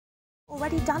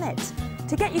Already done it.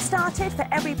 To get you started, for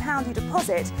every £1 you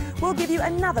deposit, we'll give you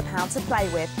another £1 to play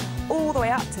with, all the way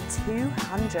up to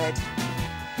 200.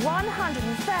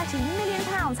 £130 million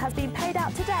has been paid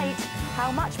out to date.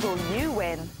 How much will you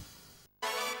win?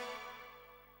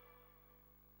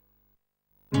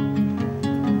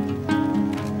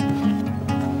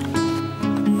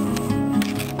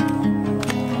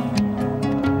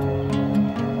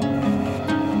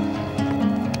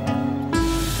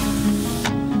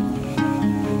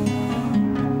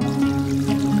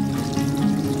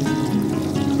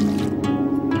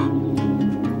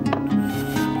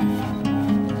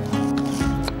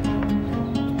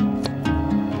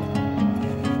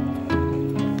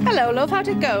 Hello, love. How'd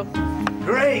it go?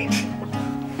 Great!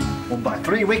 Won by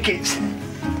 3 wickets.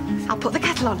 I'll put the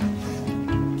kettle on.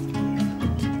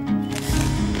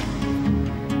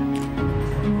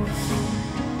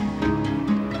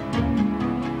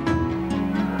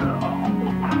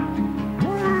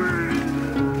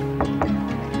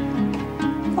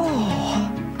 Oh.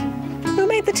 Who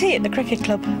made the tea at the cricket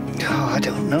club? Oh, I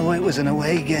don't know. It was an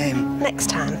away game. Next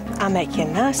time, I'll make you a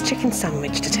nice chicken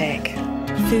sandwich to take.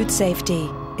 Food safety.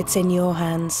 It's in your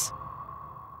hands.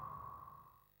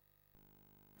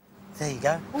 There you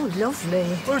go. Oh, lovely.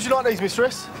 Where would you like these,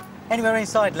 mistress? Anywhere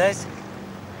inside, Les?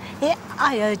 Yeah,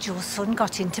 I heard your son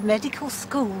got into medical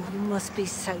school. You must be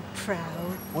so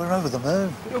proud. We're over the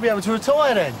moon. You'll be able to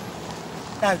retire then.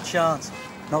 No chance.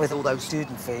 Not with all those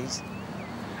student fees.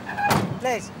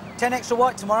 Les, 10 extra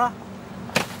white tomorrow.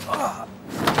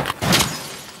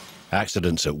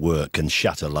 Accidents at work can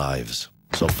shatter lives.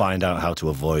 So find out how to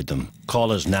avoid them.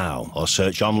 Call us now or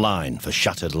search online for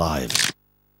Shattered Lives.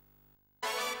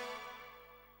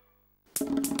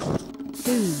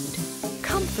 Food.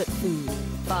 Comfort food.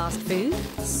 Fast food.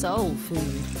 Soul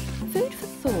food. Food for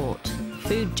thought.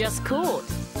 Food just caught.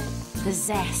 The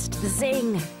zest. The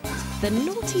zing. The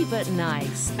naughty but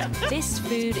nice. This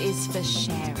food is for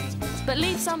sharing. But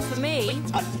leave some for me.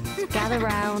 Gather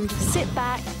round, sit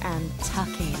back and tuck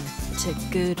in to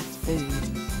good food.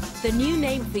 The new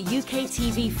name for UK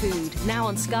TV food, now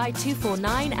on Sky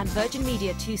 249 and Virgin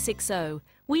Media 260.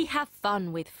 We have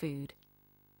fun with food.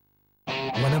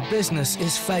 When a business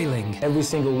is failing, every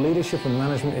single leadership and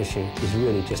management issue is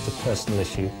really just a personal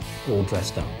issue, all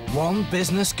dressed up. One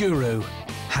business guru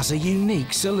has a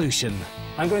unique solution.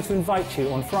 I'm going to invite you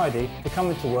on Friday to come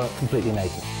into work completely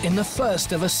naked. In the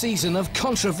first of a season of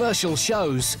controversial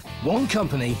shows, one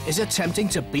company is attempting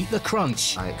to beat the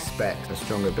crunch. I expect a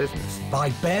stronger business.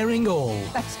 By bearing all.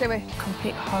 Let's do it.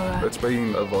 Complete horror. It's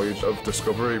been a voyage of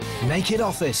discovery. Naked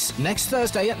Office, next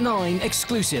Thursday at 9,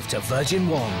 exclusive to Virgin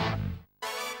One.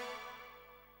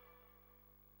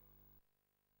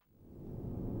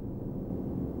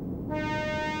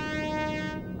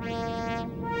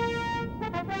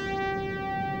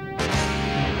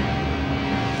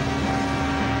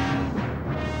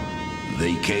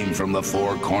 They came from the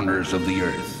 4 corners of the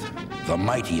earth, the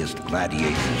mightiest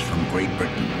gladiators from Great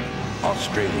Britain,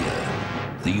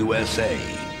 Australia, the USA,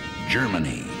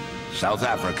 Germany, South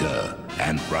Africa,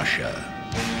 and Russia.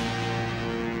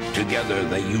 Together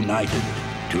they united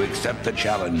to accept the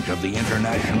challenge of the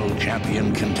international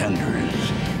champion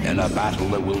contenders in a battle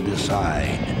that will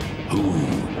decide who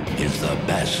is the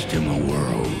best in the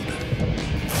world.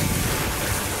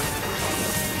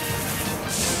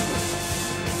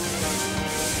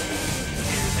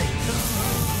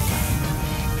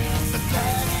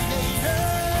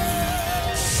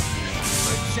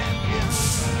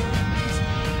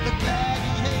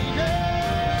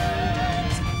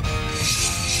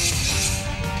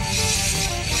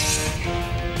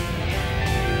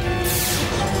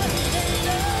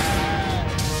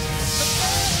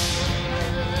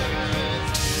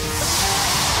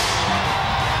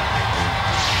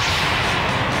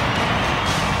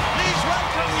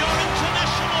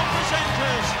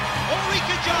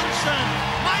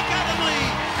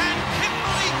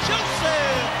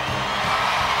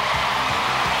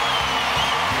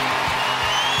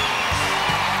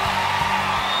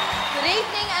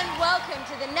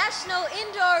 National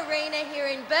Indoor Arena here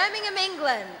in Birmingham,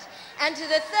 England, and to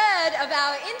the 3rd of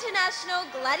our International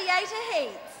Gladiator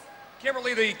Heats.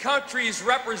 Kimberly, the countries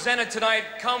represented tonight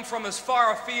come from as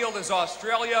far afield as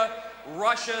Australia,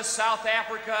 Russia, South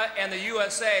Africa, and the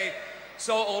USA.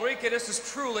 So, Ulrike, this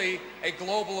is truly a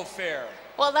global affair.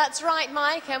 Well, that's right,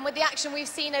 Mike, and with the action we've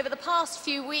seen over the past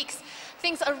few weeks,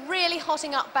 things are really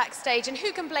hotting up backstage, and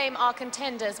who can blame our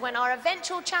contenders when our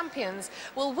eventual champions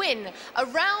will win a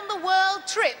round-the-world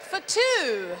trip for 2?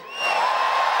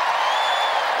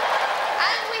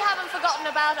 And we haven't forgotten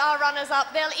about our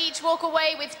runners-up. They'll each walk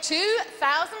away with £2,000.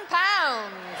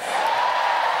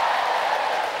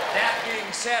 That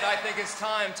being said, I think it's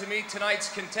time to meet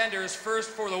tonight's contenders.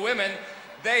 First for the women,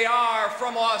 they are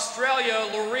from Australia,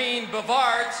 Loreen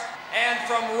Bavart, and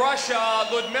from Russia,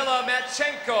 Ludmila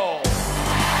Matchenko.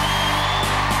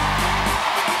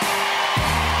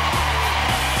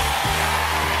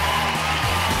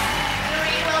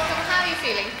 Loreen, welcome. How are you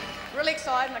feeling? Really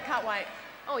excited and I can't wait.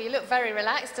 Oh, you look very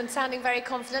relaxed and sounding very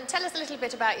confident. Tell us a little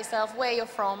bit about yourself, where you're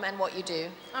from and what you do.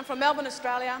 I'm from Melbourne,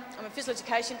 Australia. I'm a physical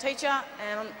education teacher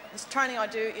and this training I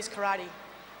do is karate.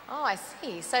 Oh, I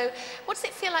see. So what does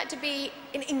it feel like to be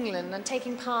in England and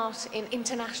taking part in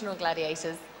international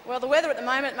gladiators? Well, the weather at the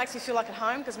moment makes me feel like at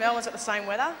home because Melbourne's got the same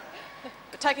weather.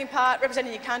 But taking part,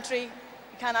 representing your country,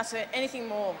 you can't ask for anything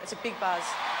more. It's a big buzz.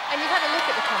 And you've had a look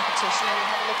at the competition and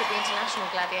you've had a look at the international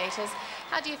gladiators.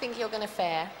 How do you think you're going to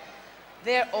fare?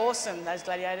 They're awesome, those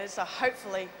gladiators, so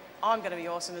hopefully I'm going to be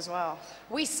awesome as well.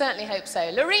 We certainly hope so.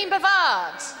 Loreen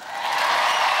Bavard.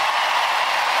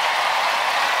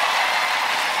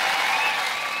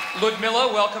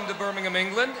 Ludmila, welcome to Birmingham,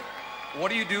 England. What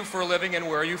do you do for a living and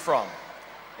where are you from?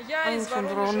 I'm from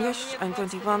Voronezh. I'm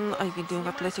 21. I've been doing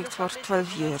athletics for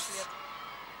 12 years.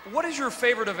 What is your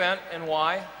favorite event and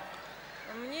why?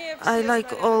 I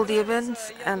like all the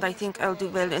events, and I think I'll do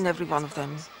well in every one of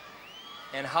them.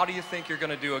 And how do you think you're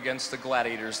going to do against the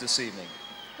Gladiators this evening?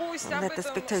 Let the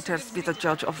spectators be the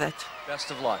judge of that.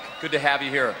 Best of luck. Good to have you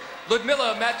here.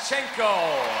 Ludmila Matchenko.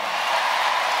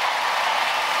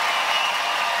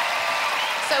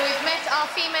 So we've met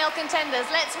our female contenders.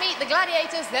 Let's meet the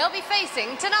gladiators they'll be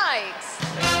facing tonight.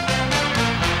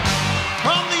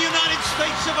 From the United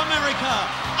States of America,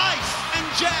 Ice and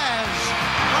Jazz.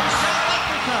 From South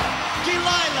Africa,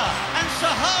 Delilah and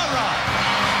Sahara.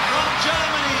 From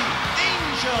Germany,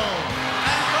 Angel.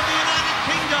 And from the United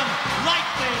Kingdom,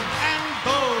 Lightning and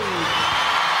Bode.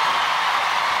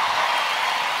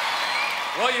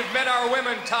 Well, you've met our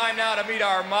women. Time now to meet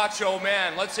our macho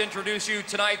men. Let's introduce you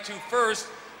tonight to first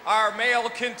our male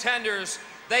contenders.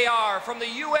 They are from the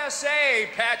USA,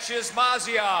 Pat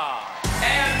Shizmazia,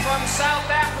 and from South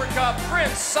Africa,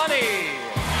 Prince Sonny.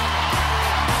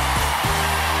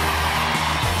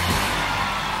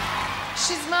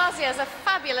 Shizmazia is a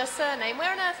fabulous surname.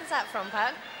 Where on earth is that from,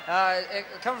 Pat? It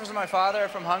comes from my father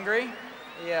from Hungary.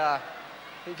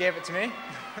 He gave it to me.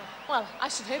 Well, I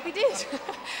should hope he did.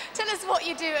 Tell us what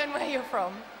you do and where you're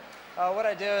from. What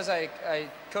I do is I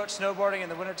coach snowboarding in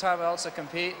the wintertime. I also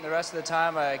compete, and the rest of the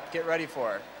time I get ready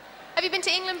for it. Have you been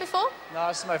to England before? No,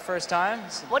 this is my first time.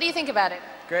 What do you think about it?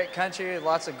 Great country,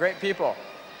 lots of great people.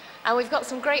 And we've got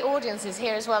some great audiences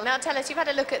here as well. Now tell us, you've had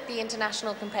a look at the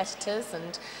international competitors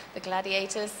and the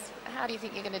gladiators. How do you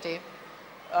think you're going to do?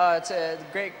 It's a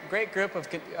great group of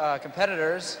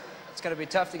competitors. It's going to be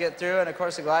tough to get through, and of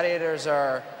course the gladiators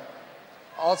are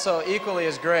also equally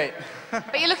as great.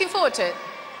 But you're looking forward to it?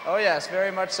 Oh yes,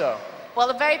 very much so. Well,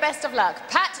 the very best of luck.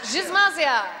 Pat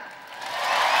Shizmazia.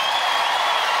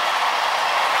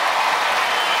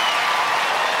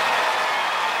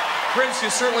 Prince, you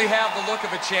certainly have the look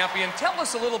of a champion. Tell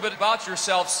us a little bit about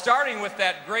yourself, starting with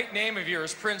that great name of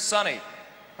yours, Prince Sonny.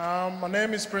 My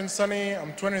name is Prince Sonny.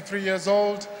 I'm 23 years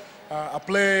old. I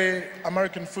play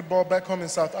American football back home in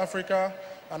South Africa,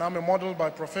 and I'm a model by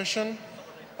profession.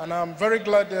 And I'm very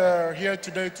glad here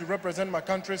today to represent my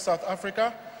country, South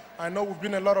Africa. I know we've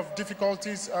been a lot of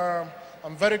difficulties.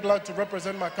 I'm very glad to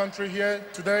represent my country here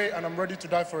today, and I'm ready to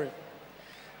die for it.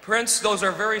 Prince, those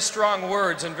are very strong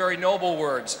words and very noble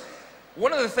words.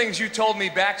 One of the things you told me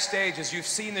backstage is you've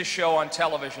seen this show on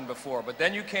television before, but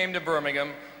then you came to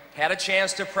Birmingham, had a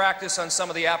chance to practice on some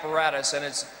of the apparatus, and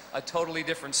it's a totally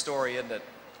different story, isn't it?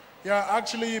 Yeah,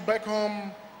 actually, back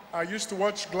home, I used to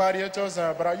watch Gladiators,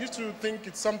 but I used to think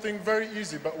it's something very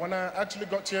easy. But when I actually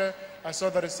got here, I saw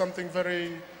that it's something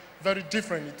very, very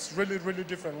different. It's really, really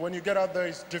different. When you get out there,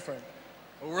 it's different.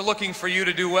 Well, we're looking for you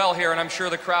to do well here, and I'm sure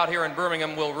the crowd here in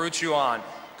Birmingham will root you on.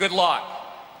 Good luck.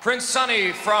 Prince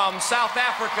Sonny from South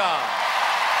Africa.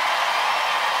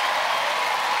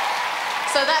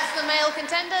 So that's the male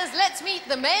contenders. Let's meet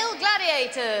the male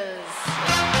gladiators.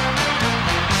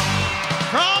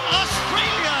 From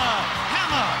Australia,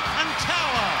 Hammer and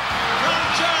Tower. From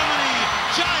Germany,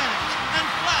 Giant and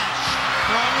Flash.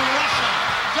 From Russia,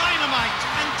 Dynamite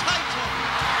and Titan.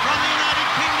 From the United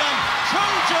Kingdom,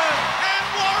 Trojan and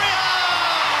Warrior.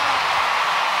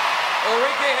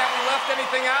 Ulrike, have we left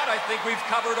anything out? I think we've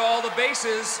covered all the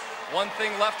bases. One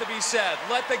thing left to be said.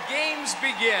 Let the games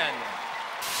begin.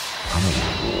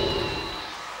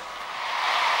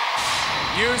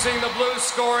 Using the blue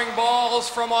scoring balls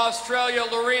from Australia,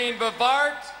 Loreen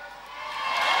Bavart.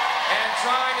 And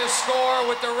trying to score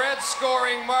with the red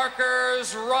scoring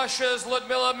markers, Russia's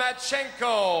Ludmila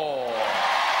Matchenko.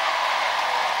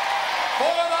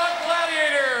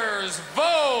 Gladiators,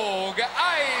 Vogue,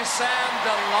 Ice and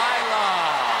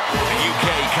Delilah. The UK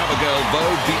cover girl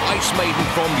Vogue, the Ice Maiden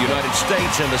from the United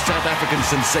States, and the South African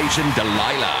sensation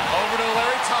Delilah. Over to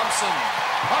Larry Thompson.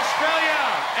 Australia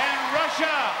and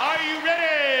Russia, are you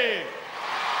ready?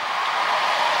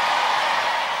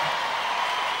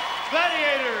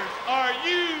 Gladiators, are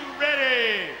you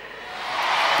ready?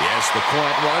 Yes, the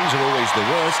quiet ones are always the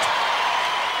worst.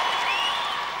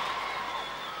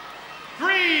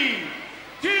 3,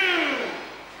 2,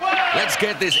 1. Let's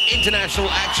get this international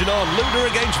action on.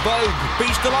 Luda against Vogue.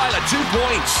 Beats Delilah, 2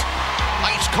 points.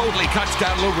 Ice coldly cuts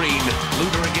down Loreen.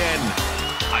 Luda again.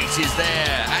 Ice is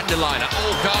there. And Delilah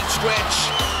all can't stretch.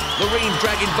 Loreen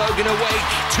dragging Vogue in a wake.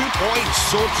 2 points.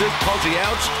 Sorts of Posy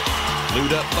out.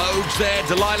 Luda, Vogue's there.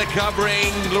 Delilah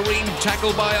covering. Loreen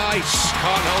tackled by Ice.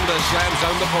 Can't hold her. Slams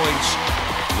home the points.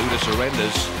 Luda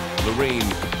surrenders. Loreen.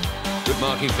 Good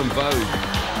marking from Vogue.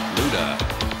 Luda.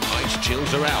 Ice chills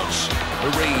her out.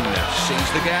 Loreen sees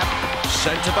the gap.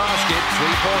 Centre basket,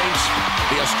 3 points.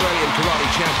 The Australian karate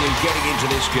champion getting into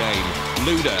this game.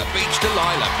 Luda beats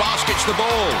Delilah, baskets the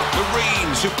ball.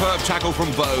 Loreen, superb tackle from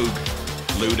Vogue.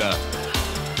 Luda.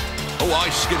 Oh,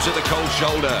 Ice gives her the cold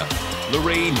shoulder.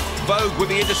 Loreen, Vogue with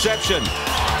the interception.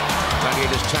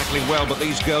 Gladiators tackling well, but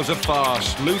these girls are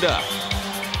fast. Luda.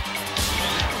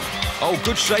 Oh,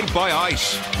 good save by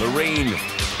Ice. Loreen.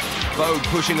 Vogue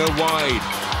pushing her wide.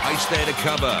 Ice there to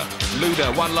cover.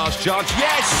 Luda, one last chance.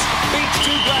 Yes! Beats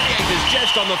 2 Gladiators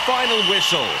just on the final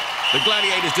whistle. The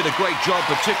Gladiators did a great job,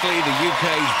 particularly the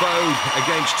UK's Vogue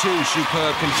against 2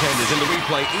 superb contenders. In the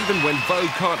replay, even when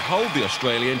Vogue can't hold the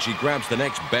Australian, she grabs the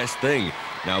next best thing.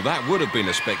 Now that would have been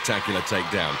a spectacular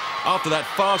takedown. After that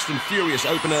fast and furious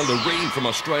opener, Loreen from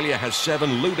Australia has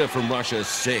 7, Luda from Russia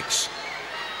 6.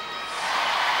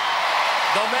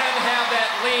 The men have that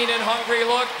lean and hungry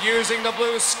look, using the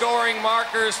blue scoring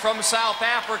markers from South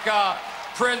Africa.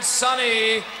 Prince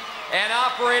Sonny, and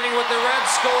operating with the red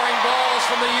scoring balls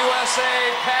from the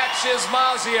USA, Pat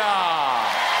Shizmazia.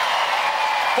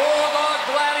 For the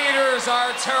Gladiators,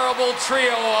 our terrible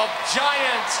trio of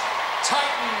Giant,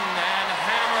 Titan, and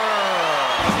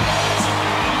Hammer.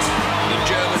 The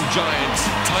German Giant,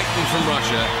 Titan from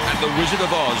Russia, and the Wizard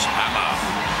of Oz, Hammer.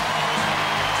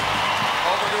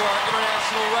 Over to our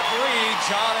international referee,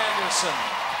 John Anderson.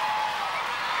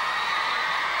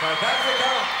 South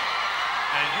Africa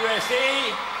and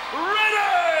USA,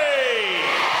 ready!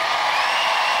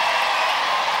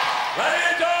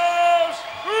 Gladiators,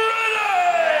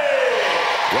 ready!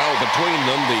 Well, between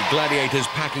them, the Gladiators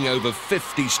packing over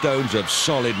 50 stones of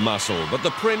solid muscle. But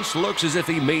the Prince looks as if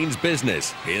he means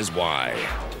business. Here's why.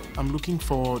 I'm looking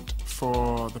forward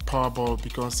for the Powerball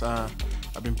because I've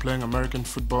been playing American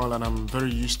football and I'm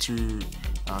very used to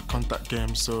contact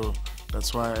games, so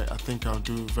that's why I think I'll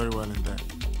do very well in there.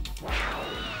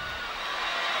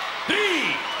 3,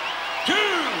 2,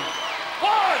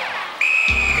 1.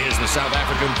 Here's the South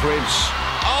African Prince.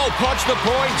 Oh, plots the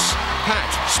points. Pat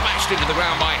smashed into the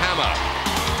ground by Hammer.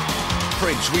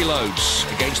 Prince reloads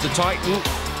against the Titan.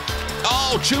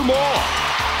 Oh, 2 more.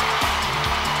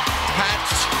 Pat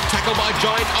tackled by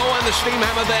Giant. Oh, and the steam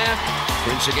hammer there.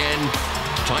 Prince again.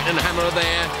 Titan and Hammer are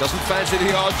there. Doesn't fancy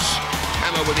the odds.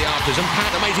 Hammer with the afters. And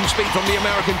Pat, amazing speed from the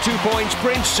American. 2 points.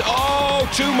 Prince. Oh,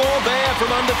 2 more there from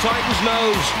under Titan's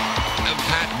nose. And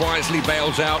Pat wisely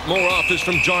bails out. More afters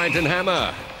from Giant and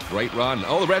Hammer. Great run.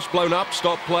 Oh, the ref's blown up.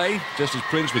 Stop play. Just as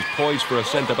Prince was poised for a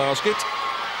centre basket.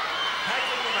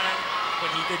 Tackling the man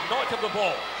when he did not have the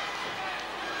ball.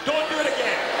 Don't do it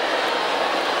again.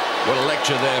 What a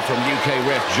lecture there from UK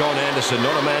ref John Anderson.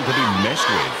 Not a man to be messed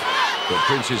with. But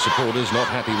Prince's supporters not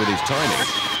happy with his timing.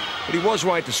 But he was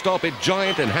right to stop it.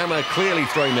 Giant and Hammer clearly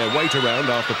throwing their weight around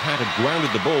after Pat had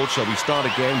grounded the ball, so we start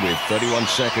again with 31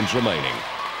 seconds remaining.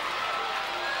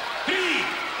 3,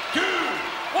 2,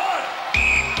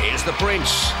 1. Here's the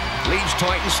Prince. Leaves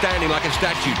Titan standing like a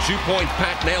statue. 2 points.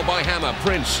 Pat nailed by Hammer.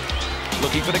 Prince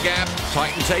looking for the gap.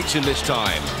 Titan takes him this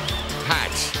time.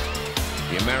 Pat.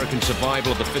 The American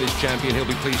survival of the fittest champion. He'll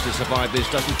be pleased to survive this.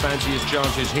 Doesn't fancy his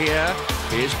chances here.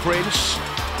 Here's Prince.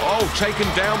 Oh, taken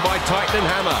down by Titan and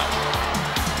Hammer.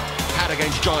 Pat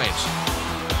against Giant.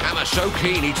 Hammer so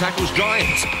keen, he tackles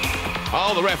Giant.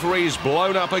 Oh, the referee's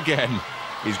blown up again.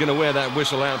 He's going to wear that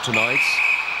whistle out tonight.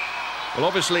 Well,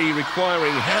 obviously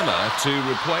requiring Hammer to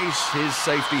replace his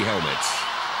safety helmet.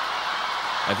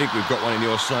 I think we've got one in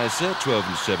your size, sir. 12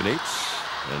 7/8.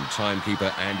 And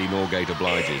timekeeper Andy Norgate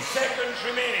obliges. 8 seconds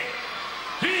remaining.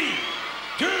 3,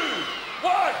 2,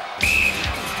 1.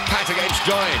 Pat against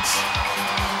Giants.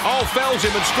 Oh, fells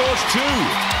him and scores 2.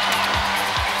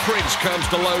 Prince comes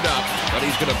to load up, but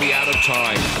he's going to be out of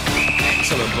time.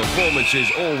 Excellent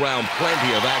performances all round,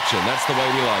 plenty of action. That's the way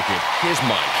we like it. Here's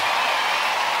Mike.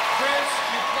 Chris,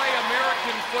 you play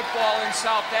American football in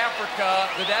South Africa.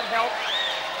 Did that help?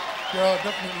 Yeah,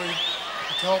 definitely.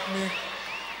 It helped me.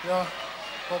 Yeah.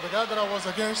 But the guy that I was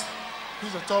against,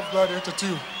 he's a tough gladiator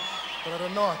too. But I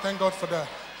don't know. I thank God for that.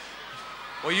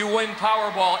 Well, you win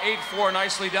Powerball 8-4.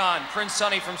 Nicely done. Prince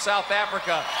Sonny from South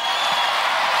Africa.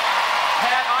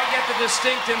 Pat, I get the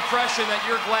distinct impression that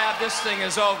you're glad this thing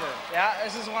is over. Yeah,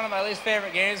 this is one of my least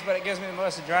favorite games, but it gives me the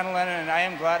most adrenaline, and I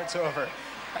am glad it's over.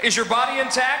 Is your body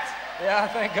intact? Yeah,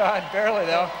 thank God. Barely,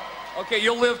 though. Okay,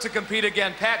 you'll live to compete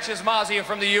again. Pat Chismazia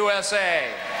from the USA.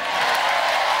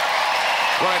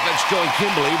 Right, let's join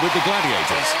Kimberly with the Gladiators.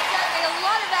 There was certainly a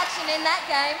lot of action in that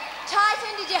game.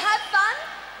 Titan, did you have fun?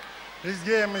 This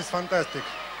game is fantastic.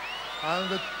 I'm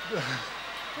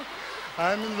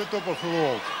in the top of the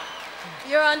world.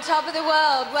 You're on top of the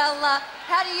world. Well,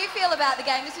 how do you feel about the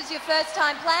game? This was your first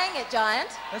time playing it, Giant.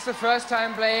 It's the first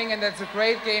time playing, and it's a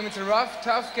great game. It's a rough,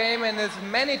 tough game, and there's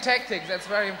many tactics. That's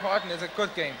very important. It's a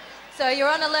good game. So you're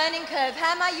on a learning curve.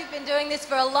 Hammer, you've been doing this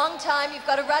for a long time. You've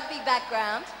got a rugby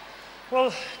background.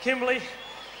 Well, Kimberly,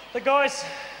 the guys,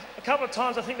 a couple of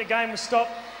times I think the game was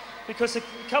stopped because a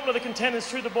couple of the contenders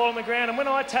threw the ball on the ground, and when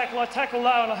I tackle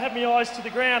low and I have my eyes to the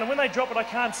ground, and when they drop it I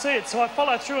can't see it, so I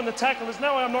follow through on the tackle. There's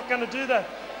no way I'm not going to do that.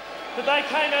 But they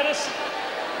came at us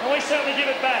and we certainly give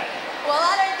it back. Well,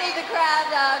 I don't think the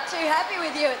crowd are too happy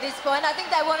with you at this point. I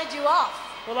think they wanted you off.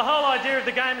 Well, the whole idea of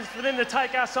the game is for them to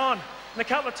take us on, and a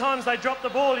couple of times they drop the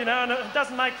ball, you know, and it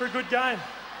doesn't make for a good game.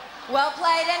 Well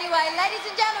played anyway. Ladies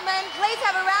and gentlemen, please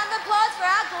have a round of applause for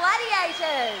our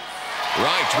Gladiators.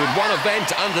 Right, with one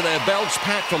event under their belts,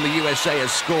 Pat from the USA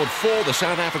has scored 4. The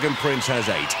South African Prince has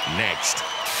 8. Next.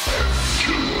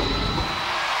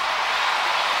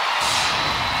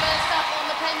 First up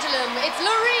on the pendulum, it's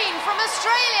Loreen from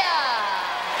Australia.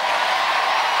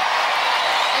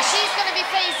 And she's going to be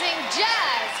facing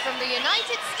Jazz from the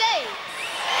United States.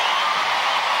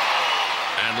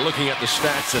 And looking at the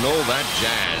stats and all that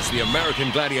jazz, the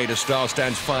American Gladiator star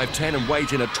stands 5'10" and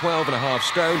weighs in at 12.5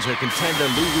 stones. Her contender,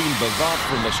 Loreen Bavart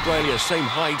from Australia, same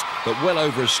height, but well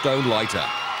over a stone lighter.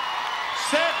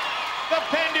 Set the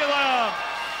pendulum.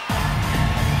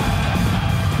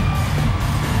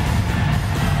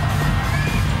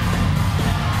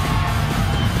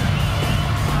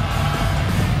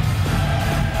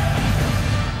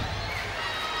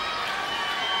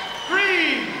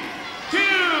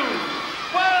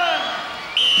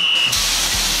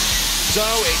 So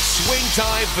it's swing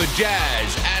time for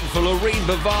Jazz, and for Loreen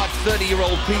Bavart,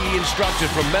 30-year-old PE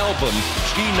instructor from Melbourne,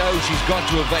 she knows she's got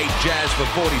to evade Jazz for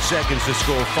 40 seconds to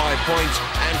score 5 points,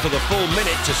 and for the full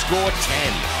minute to score 10.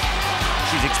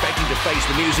 She's expecting to face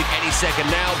the music any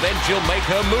second now, then she'll make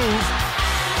her move.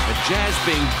 But Jazz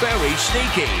being very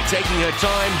sneaky, taking her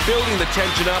time, building the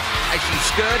tension up as she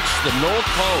skirts the North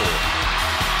Pole.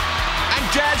 And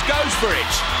Jazz goes for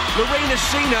it. Loreen has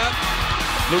seen her.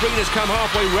 Loreen has come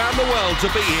halfway round the world to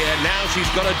be here. Now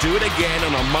she's got to do it again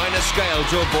on a minor scale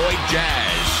to avoid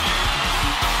Jazz.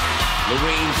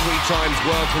 Loreen, 3 times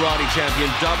world karate champion,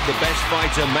 dubbed the best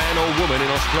fighter, man or woman, in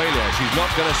Australia. She's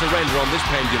not going to surrender on this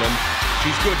pendulum.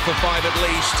 She's good for 5 at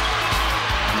least.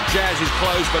 Jazz is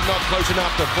close, but not close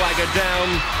enough to flag her down.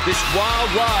 This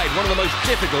wild ride, one of the most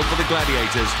difficult for the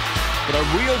Gladiators. But a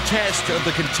real test of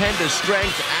the contender's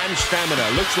strength and stamina.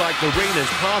 Looks like Loreen has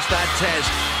passed that test.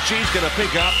 She's going to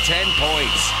pick up 10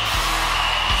 points.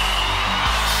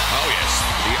 Oh, yes,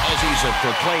 the Aussies have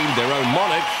proclaimed their own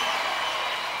monarch.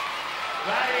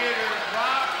 Gladiators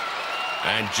rock.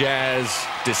 And Jazz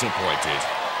disappointed.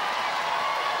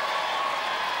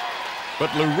 But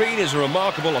Loreen is a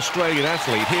remarkable Australian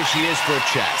athlete. Here she is for a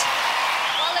chat.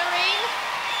 Well, Loreen,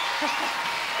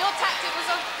 your tactic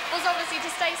was obviously to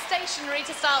stay stationary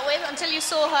to start with until you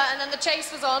saw her and then the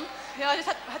chase was on. Yeah, I just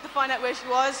had to find out where she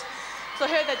was. So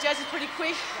I heard that Jazz is pretty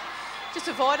quick. Just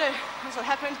avoid her. That's what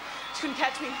happened. She couldn't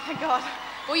catch me, thank God.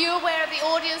 Were you aware of the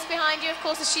audience behind you? Of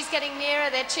course, as she's getting nearer,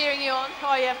 they're cheering you on.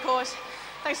 Oh, yeah, of course.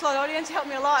 Thanks a lot, audience. You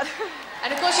helped me a lot. And,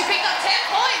 of course, you picked up 10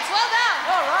 points. Well done.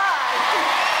 All right.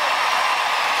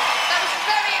 That was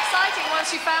very exciting once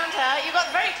you found her. You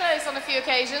got very close on a few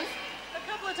occasions. A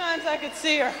couple of times I could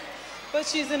see her, but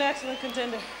she's an excellent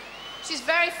contender. She's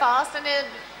very fast, and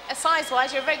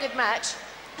size-wise, you're a very good match.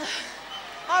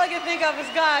 All I can think of is,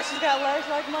 gosh, she's got legs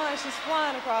like mine. She's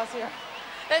flying across here.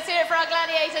 Let's hear it for our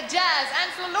gladiator, Jazz, and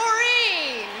for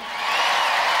Loreen.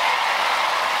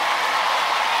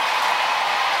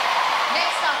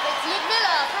 Next up, it's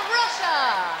Ludmila from Russia.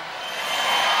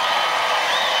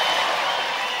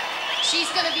 She's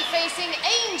going to be facing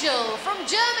Angel from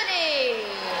Germany.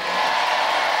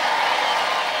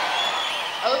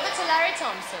 to Larry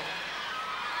Thompson.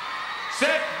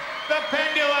 Set the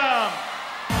pendulum.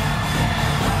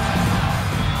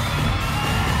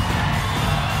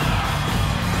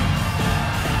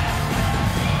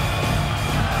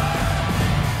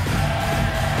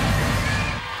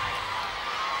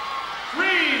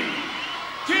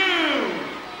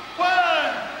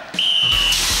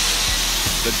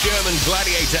 The German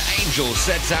gladiator Angel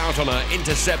sets out on her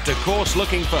interceptor course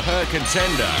looking for her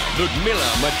contender, Ludmila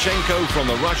Machenko from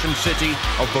the Russian city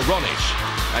of Voronezh.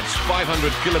 That's 500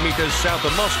 kilometers south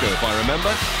of Moscow, if I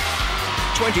remember.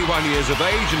 21 years of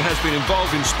age and has been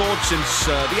involved in sports since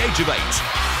the age of 8.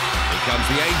 Here comes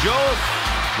the Angel.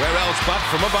 Where else but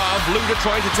from above, Luda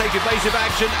trying to take evasive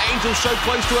action. Angel so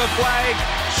close to her flag.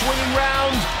 Swinging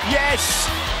round. Yes!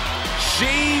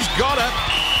 She's got her.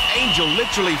 Angel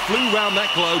literally flew round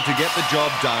that globe to get the job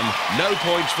done. No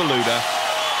points for Luda.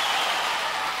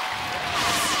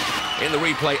 In the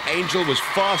replay, Angel was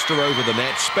faster over the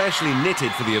net, specially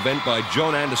knitted for the event by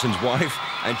John Anderson's wife,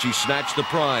 and she snatched the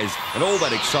prize. And all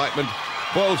that excitement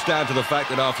boils down to the fact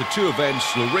that after 2 events,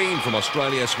 Loreen from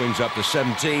Australia swings up to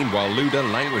 17, while Luda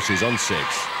languishes on 6.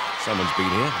 Someone's been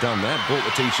here, done that, bought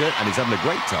the T-shirt, and he's having a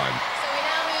great time. So we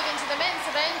now move into the men's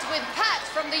event with Pat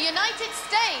from the United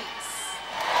States.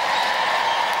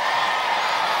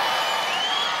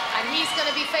 And he's going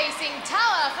to be facing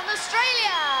Tower from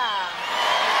Australia.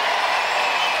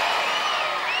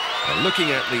 And looking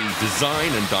at the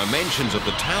design and dimensions of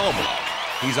the Tower block,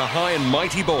 he's a high and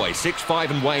mighty boy,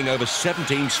 6'5" and weighing over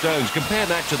 17 stones. Compare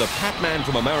that to the Pat-Man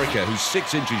from America, who's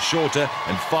 6 inches shorter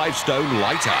and 5 stone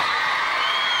lighter.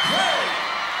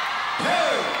 3, 2,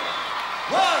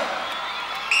 1.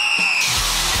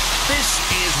 This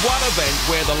is one event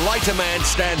where the lighter man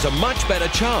stands a much better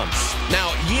chance.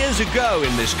 Now, years ago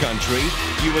in this country,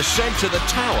 you were sent to the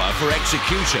Tower for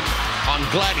execution. On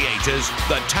Gladiators,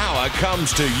 the Tower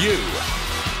comes to you.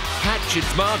 Pat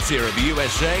Chitzmarzia of the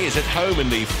USA is at home in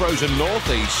the frozen north,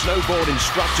 a snowboard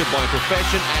instructor by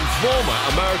profession and former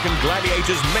American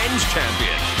Gladiators men's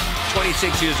champion.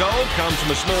 26 years old, comes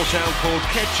from a small town called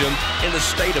Ketchum in the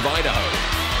state of Idaho.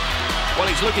 Well,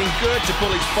 he's looking good to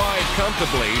pull his 5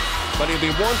 comfortably, but he'll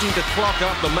be wanting to clock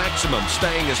up the maximum,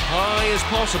 staying as high as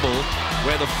possible,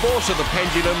 where the force of the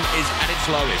pendulum is at its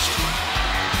lowest.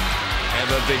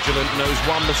 Ever vigilant, knows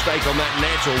one mistake on that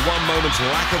net or one moment's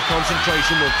lack of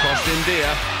concentration will cost him dear.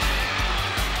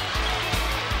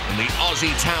 And the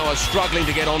Aussie Tower struggling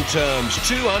to get on terms,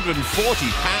 240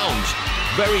 pounds.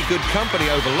 Very good company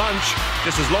over lunch,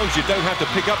 just as long as you don't have to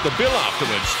pick up the bill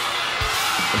afterwards.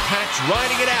 And Pat's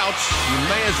riding it out. You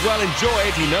may as well enjoy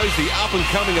it. He knows the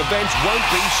up-and-coming events won't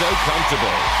be so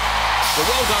comfortable. But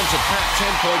well done to Pat,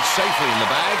 10 points safely in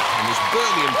the bag. And this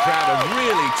Birmingham crowd have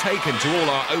really taken to all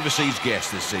our overseas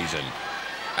guests this season.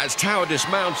 As Tower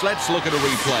dismounts, let's look at a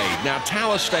replay. Now,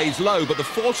 Tower stays low, but the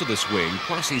force of the swing,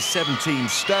 plus his 17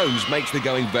 stones, makes the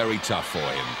going very tough for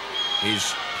him.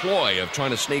 His ploy of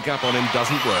trying to sneak up on him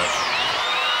doesn't work.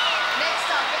 Next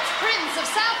up, it's Prince of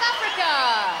South Africa.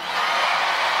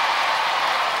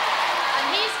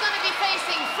 He's going to be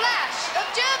facing Flash of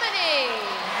Germany.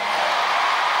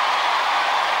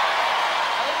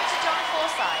 Over to John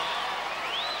Forsyth.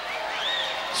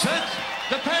 Set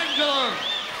the pendulum.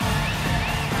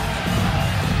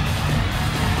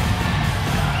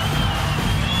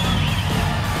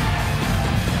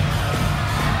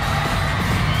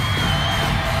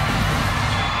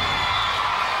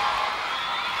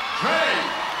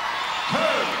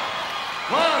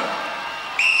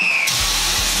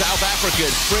 South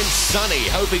Africa's Prince Sonny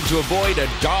hoping to avoid a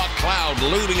dark cloud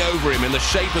looming over him in the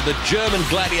shape of the German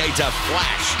gladiator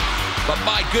Flash. But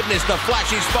my goodness, the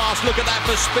Flash is fast. Look at that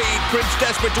for speed. Prince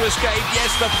desperate to escape. Yes,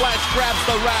 the Flash grabs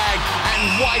the rag and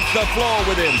wipes the floor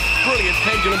with him. Brilliant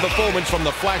pendulum performance from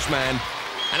the Flash man.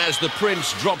 And as the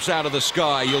Prince drops out of the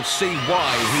sky, you'll see why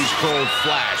he's called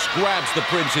Flash. Grabs the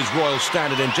Prince's royal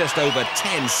standard in just over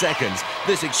 10 seconds.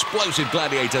 This explosive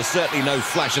gladiator, certainly no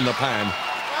flash in the pan.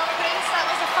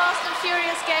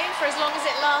 For as long as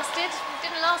it lasted. It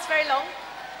didn't last very long.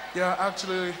 Yeah,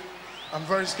 actually, I'm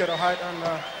very scared of height, and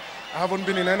I haven't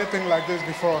been in anything like this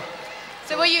before.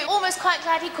 So were you almost quite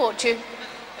glad he caught you?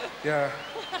 Yeah.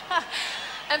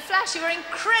 And Flash, you were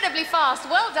incredibly fast.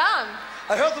 Well done.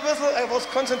 I heard the whistle, I was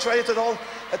concentrated at all.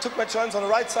 I took my chance on the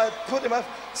right side, put him up,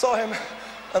 saw him,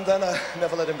 and then I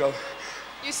never let him go.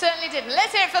 You certainly didn't.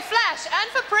 Let's hear it for Flash and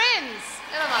for Prince.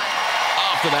 Never mind.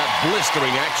 After that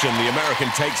blistering action, the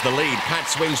American takes the lead. Pat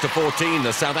swings to 14.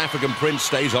 The South African Prince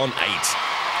stays on 8.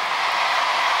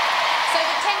 So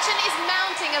the tension is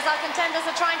mounting as our contenders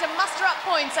are trying to muster up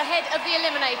points ahead of the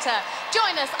eliminator.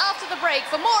 Join us after the break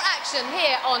for more action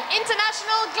here on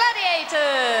International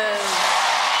Gladiators.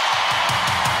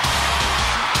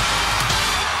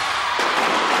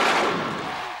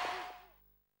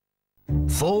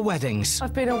 4 weddings.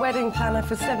 I've been a wedding planner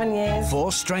for 7 years.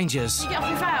 4 strangers. You get off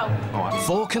your foul.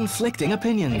 4 conflicting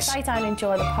opinions. If they don't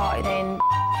enjoy the party, then...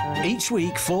 Each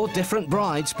week, 4 different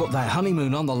brides put their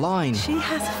honeymoon on the line. She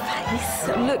has a face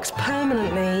that looks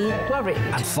permanently worried.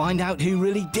 And find out who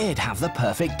really did have the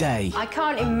perfect day. I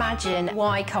can't imagine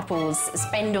why couples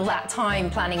spend all that time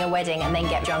planning a wedding and then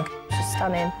get drunk. She's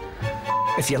stunning.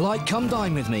 If you like Come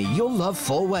Dine With Me, you'll love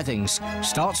 4 weddings.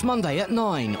 Starts Monday at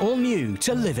 9, all new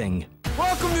to living.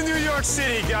 Welcome to New York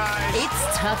City, guys.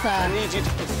 It's tougher. I need you to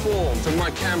perform to my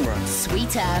camera.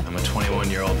 Sweeter. I'm a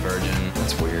 21-year-old virgin.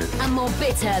 That's weird. And more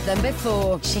bitter than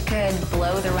before. She could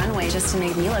blow the runway just to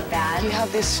make me look bad. You have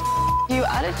this you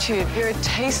attitude. You're a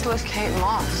tasteless Kate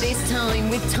Moss. This time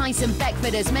with Tyson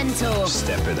Beckford as mentor.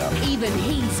 Step it up. Even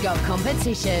he's got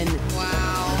competition.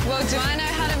 Wow. Well, do I know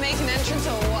how to make an entrance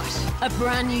or what? A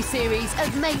brand new series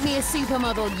of Make Me a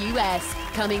Supermodel US.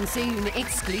 Coming soon,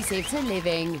 exclusive to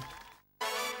Living.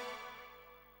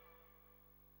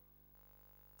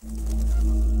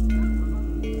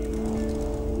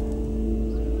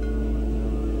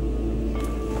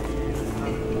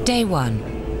 Day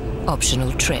 1.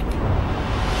 Optional trip.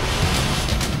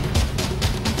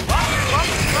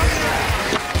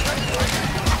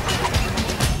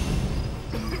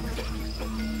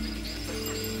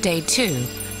 Day 2.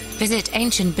 Visit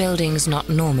ancient buildings not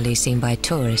normally seen by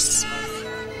tourists.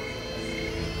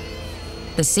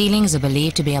 The ceilings are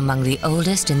believed to be among the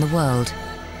oldest in the world.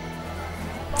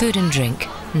 Food and drink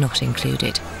not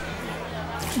included.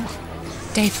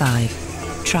 Day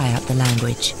 5. Try out the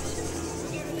language.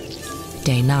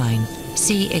 Day 9.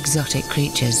 See exotic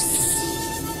creatures.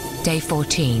 Day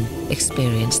 14.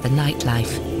 Experience the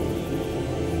nightlife.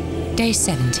 Day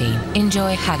 17.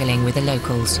 Enjoy haggling with the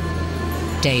locals.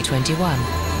 Day 21.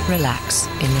 Relax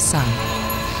in the sun.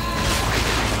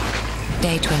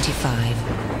 Day 25.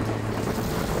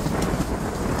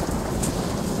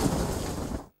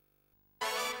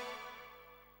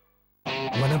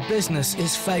 When a business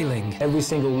is failing, every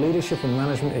single leadership and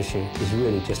management issue is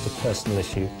really just a personal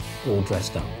issue, all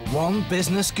dressed up. one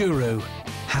business guru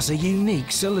has a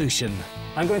unique solution.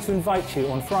 I'm going to invite you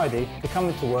on Friday to come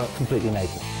into work completely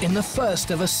naked. In the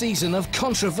first of a season of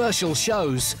controversial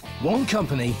shows, one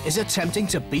company is attempting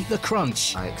to beat the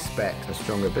crunch. I expect a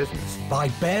stronger business. By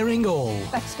bearing all.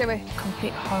 Let's do it.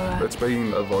 Complete horror. It's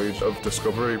been a voyage of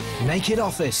discovery. Naked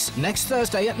Office, next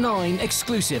Thursday at 9,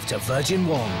 exclusive to Virgin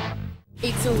One.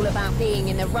 It's all about being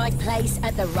in the right place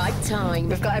at the right time.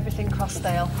 We've got everything crossed,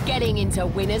 Dale. Getting into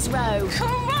winner's row.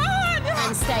 Come on!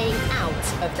 And staying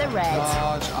out of the red.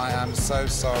 Marge, I am so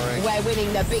sorry. Where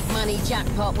winning the big money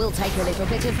jackpot will take a little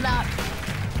bit of luck,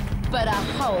 but a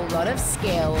whole lot of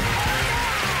skill.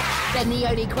 Then the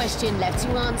only question left to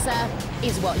answer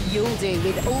is what you'll do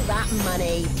with all that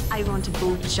money. I want a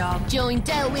boob job. Join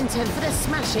Dale Winton for the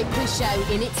Smash It quiz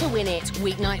show In It to Win It,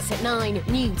 weeknights at 9,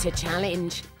 new to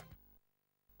challenge.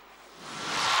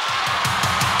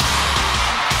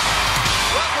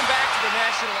 Welcome back to the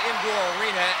National Indoor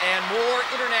Arena and more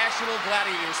International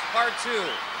Gladiators Part 2.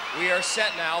 We are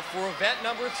set now for event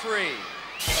number 3.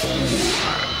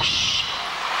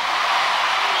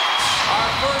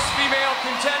 Our first female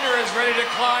contender is ready to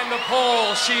climb the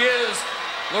pole. She is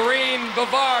Lorene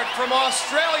Bavard from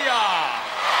Australia.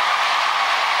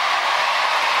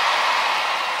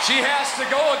 She has to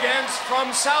go against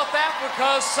from South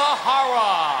Africa's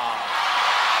Sahara.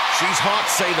 She's hot,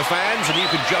 say the fans, and you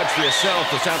can judge for yourself.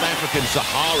 The South African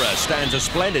Sahara stands a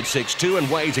splendid 6'2" and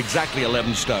weighs exactly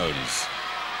 11 stones.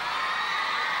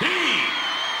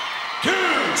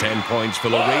 10 points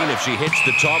for Lorene. If she hits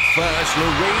the top first,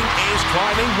 Lorene is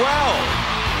climbing well.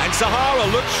 And Sahara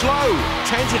looks slow,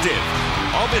 tentative.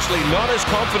 Obviously not as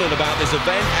confident about this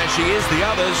event as she is the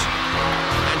others.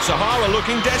 And Sahara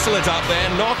looking desolate up there,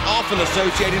 not often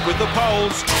associated with the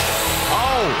poles.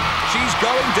 Oh, she's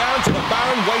going down to the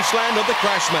barren wasteland of the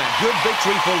crash mat. Good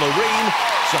victory for Lorene.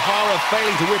 Sahara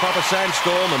failing to whip up a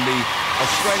sandstorm, and the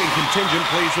Australian contingent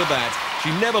pleased with that.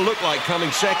 She never looked like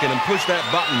coming second and pushed that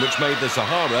button which made the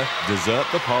Sahara desert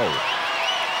the pole.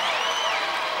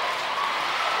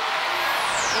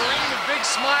 Lorene, a big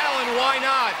smile, and why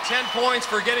not? 10 points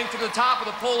for getting to the top of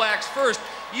the pole axe first.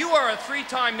 You are a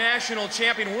 3-time national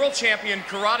champion, world champion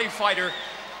karate fighter.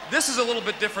 This is a little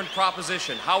bit different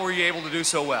proposition. How were you able to do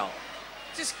so well?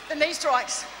 Just the knee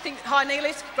strikes. Think high knee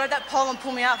lifts, grab that pole and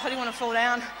pull me up. I didn't want to fall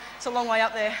down. It's a long way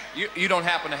up there. You don't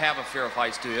happen to have a fear of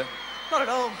heights, do you? Not at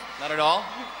all. Not at all?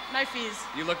 No fears.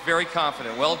 You look very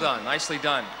confident. Well done. Nicely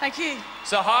done. Thank you.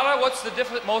 Sahara, what's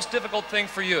the most difficult thing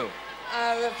for you?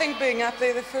 I think being up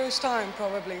there the first time,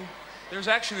 probably. There's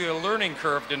actually a learning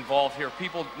curve involved here.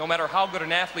 People, no matter how good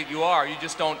an athlete you are, you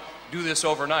just don't do this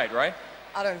overnight, right?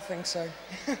 I don't think so.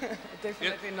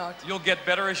 Definitely not. You'll get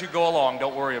better as you go along.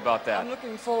 Don't worry about that. I'm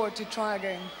looking forward to try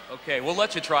again. Okay, we'll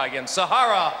let you try again.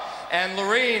 Sahara and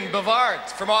Lorene Bavard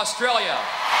from Australia.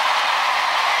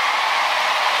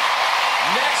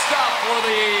 Next up for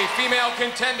the female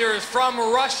contenders from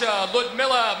Russia,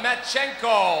 Ludmila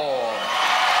Matchenko.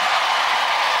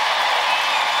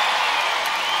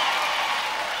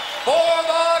 For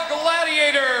the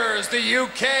Gladiators, the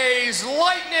UK's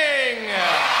Lightning.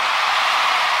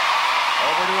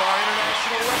 Over to our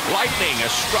international... Lightning, a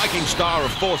striking star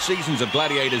of 4 seasons of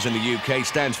Gladiators in the UK,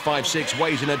 stands 5'6",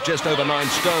 weighs in at just over 9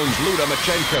 stones. Luda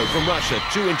Matchenko from Russia,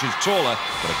 2 inches taller,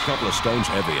 but a couple of stones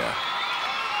heavier.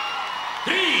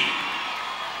 3,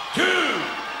 2,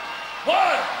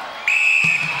 1.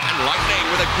 And Lightning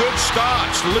with a good start.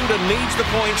 Luda needs the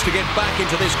points to get back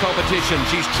into this competition.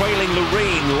 She's trailing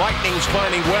Lorene. Lightning's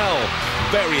climbing well.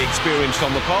 Very experienced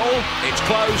on the pole. It's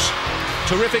close.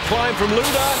 Terrific climb from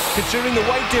Luda, considering the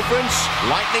weight difference.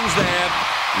 Lightning's there.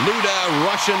 Luda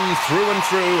Russian through and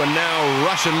through, and now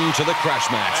Russian to the crash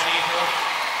mat.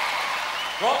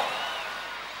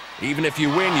 Even if you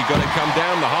win, you've got to come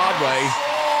down the hard way.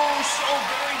 So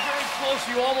very, very close.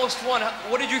 You almost won.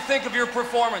 What did you think of your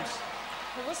performance?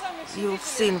 You've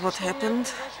seen what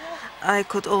happened. I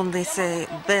could only say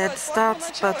bad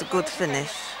start, but good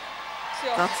finish.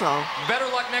 That's all. Better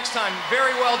luck next time.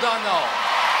 Very well done, though.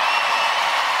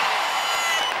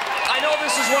 I know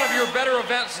this is one of your better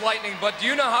events, Lightning, but do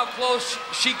you know how close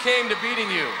she came to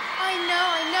beating you? I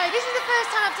know. This is the first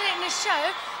time I've done it in a show,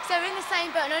 so we're in the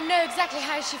same boat, and I know exactly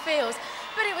how she feels.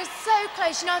 But it was so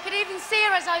close, you know, I could even see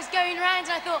her as I was going around,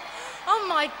 and I thought, oh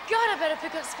my God, I better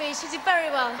pick up speed. She did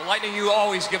very well. The Lightning, you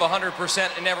always give 100%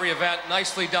 in every event.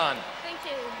 Nicely done. Thank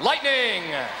you.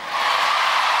 Lightning!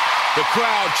 The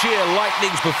crowd cheer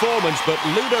Lightning's performance, but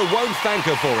Luda won't thank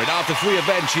her for it. After 3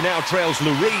 events, she now trails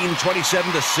Lorene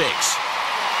 27-6.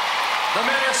 The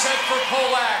men are set for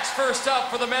poleaxe. First up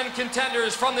for the men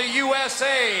contenders from the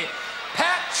USA,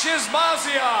 Pat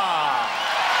Chizmazia.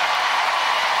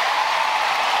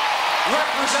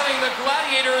 Representing the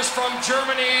Gladiators from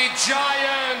Germany,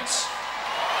 Giant.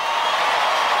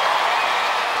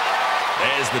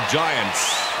 There's the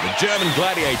Giants. The German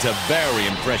Gladiator, very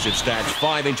impressive stats.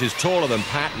 5 inches taller than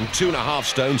Pat and 2.5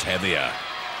 stones heavier.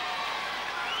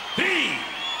 3,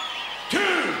 2,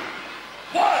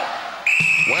 1.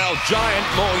 Well, Giant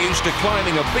more used to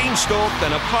climbing a beanstalk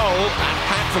than a pole, and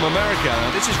Pat from America.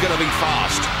 This is going to be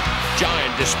fast.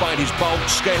 Giant, despite his bulk,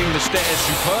 scaling the stairs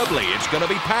superbly. It's going to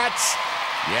be Pat's.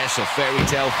 Yes, a fairy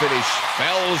tale finish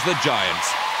fells the Giant.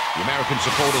 The American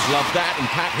supporters loved that, and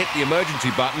Pat hit the emergency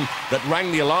button that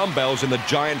rang the alarm bells in the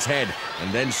Giant's head,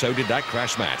 and then so did that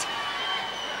crash mat.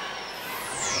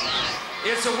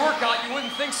 It's a workout, you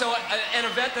wouldn't think so, an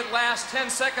event that lasts 10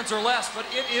 seconds or less, but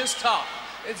it is tough.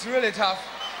 It's really tough,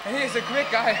 and he's a quick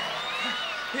guy.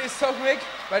 He is so quick,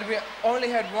 but we only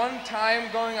had 1 time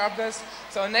going up this,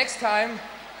 so next time,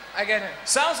 I get him.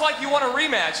 Sounds like you want a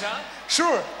rematch, huh?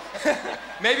 Sure.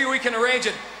 Maybe we can arrange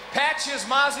it. Pat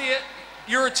Chizmazia,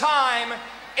 your time,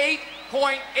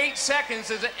 8.8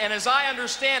 seconds, and as I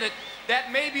understand it,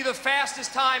 that may be the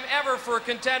fastest time ever for a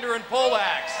contender in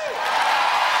poleaxe.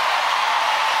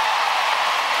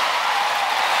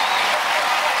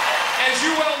 As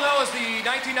you well know, as the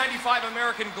 1995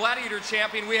 American Gladiator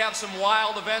champion, we have some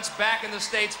wild events back in the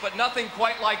States, but nothing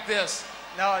quite like this.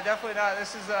 No, definitely not.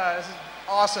 This is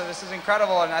awesome. This is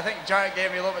incredible, and I think Giant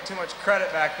gave me a little bit too much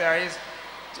credit back there. He's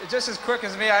just as quick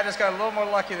as me. I just got a little more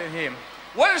lucky than him.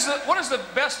 What is the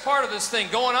best part of this thing?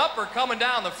 Going up or coming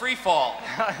down, the free fall?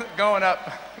 Going up.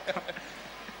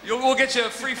 We'll get you a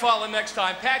free fall in next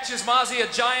time. Pat Chizmazia,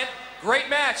 Giant, great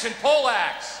match in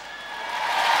poleaxe.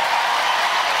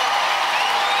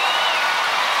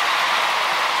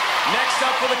 Next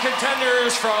up for the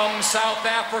contenders from South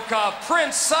Africa,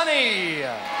 Prince Sonny.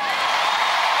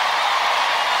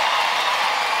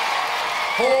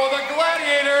 For the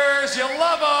Gladiators, you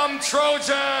love them,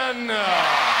 Trojan.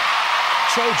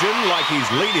 Trojan, like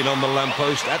he's leaning on the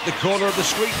lamppost at the corner of the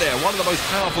street there. One of the most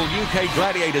powerful UK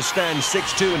Gladiators, stands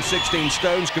 6'2" and 16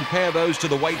 stones. Compare those to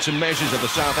the weights and measures of the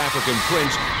South African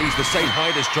Prince. He's the same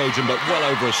height as Trojan, but well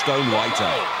over a stone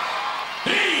lighter.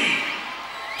 3,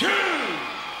 2,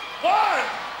 1.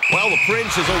 Well, the Prince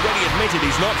Prince has already admitted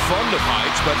he's not fond of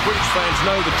heights, but British fans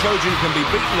know the Trojan can be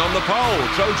beaten on the pole.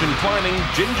 Trojan climbing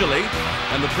gingerly,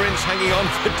 and the Prince hanging on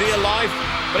for dear life,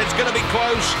 but it's going to be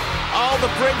close. Oh,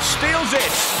 the Prince steals it!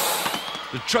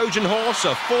 The Trojan horse,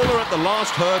 a faller at the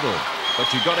last hurdle, but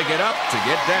you've got to get up to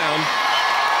get down.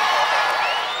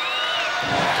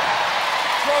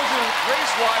 Trojan,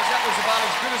 race-wise, that was about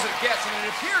as good as it gets, and it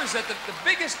appears that the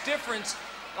biggest difference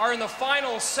are in the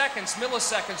final seconds,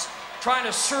 milliseconds, trying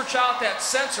to search out that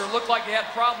sensor. Looked like you had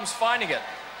problems finding it.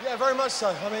 Yeah, very much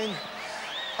so. I mean,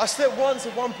 I slipped once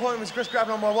at one point, was just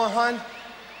grabbing on my one hand.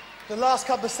 The last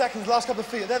couple of seconds, last couple of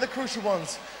feet, they're the crucial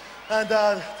ones. And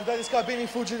today this guy beat me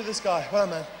full due to this guy. Well,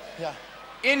 man, yeah.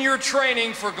 In your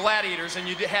training for Gladiators, and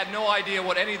you had no idea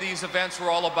what any of these events were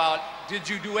all about, did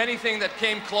you do anything that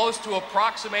came close to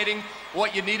approximating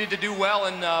what you needed to do well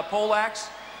in pole axe?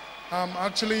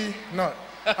 Actually, no.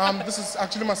 This is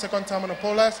actually my second time on a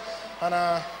pole axe, and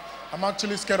I'm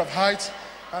actually scared of heights.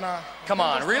 And come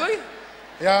on, really?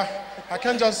 Yeah, I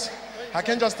can't just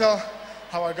tell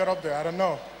how I got up there. I don't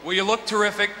know. Well, you look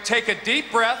terrific. Take a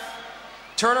deep breath,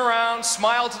 turn around,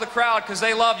 smile to the crowd because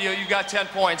they love you. You got 10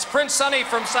 points. Prince Sonny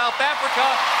from South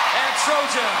Africa and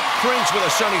Trojan. Prince with a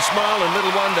sunny smile, and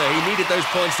little wonder he needed those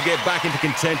points to get back into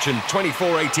contention.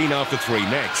 24-18 after 3.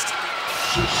 Next.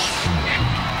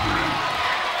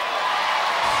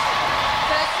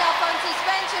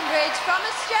 Bridge from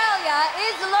Australia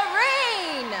is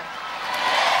Loreen.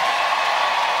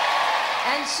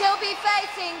 And she'll be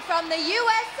facing from the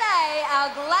USA our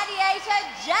gladiator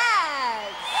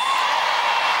Jazz.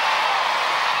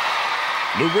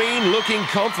 Loreen looking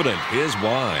confident. Here's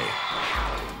why.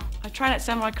 I train at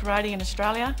Samurai Karate in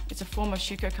Australia. It's a form of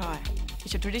Shukokai.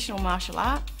 It's a traditional martial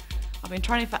art. I've been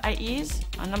training for 8 years.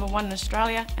 I'm #1 in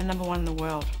Australia and #1 in the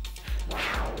world.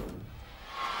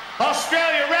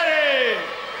 Australia ready!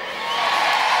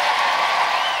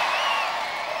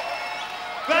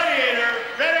 Gladiator,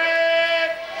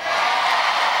 ready!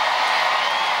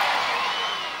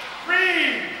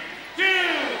 3, 2,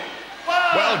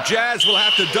 1. Well, Jazz will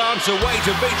have to dance away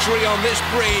to victory on this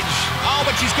bridge. Oh,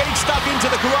 but she's getting stuck into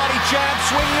the karate champ,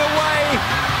 swinging away.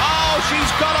 Oh,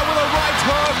 she's got her with a right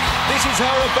hook. This is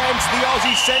her event. The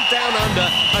Aussie sent down under.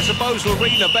 I suppose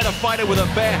Loreen, a better fighter with her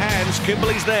bare hands.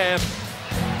 Kimberly's there.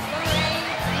 Loreen,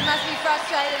 you must be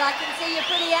frustrated. I can see you're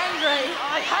pretty angry.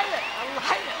 I hate it. I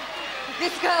hate it.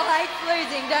 This girl hates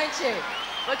losing, don't you?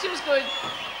 But she was good.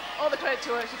 All the credit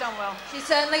to her. She's done well. She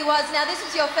certainly was. Now, this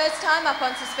was your first time up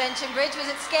on Suspension Bridge. Was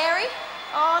it scary?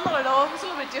 Oh, not at all. It was a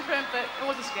little bit different, but it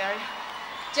wasn't scary.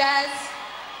 Jazz,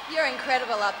 you're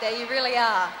incredible up there. You really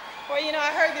are. Well, you know, I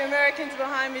heard the Americans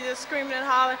behind me just screaming and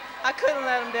hollering. I couldn't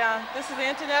let them down. This is the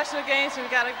International Games, and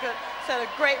we've got to set a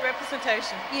great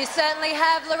representation. You certainly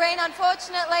have, Loreen.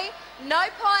 Unfortunately, no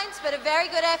points, but a very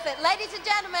good effort. Ladies and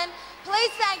gentlemen,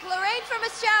 please thank Loreen from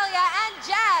Australia and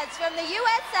Jazz from the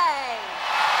USA.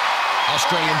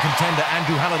 Australian contender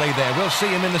Andrew Halliday there. We'll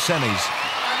see him in the semis.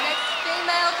 Our next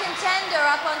female contender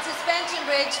up on Suspension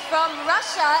Bridge from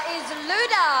Russia is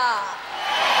Luda.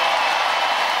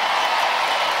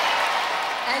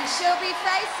 And she'll be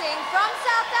facing from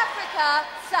South Africa,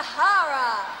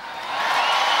 Sahara.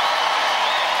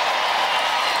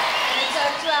 And it's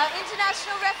over to our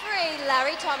international referee,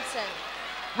 Larry Thompson.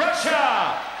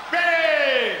 Russia,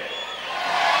 ready!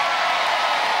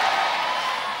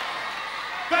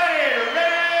 Gladiator,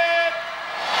 ready!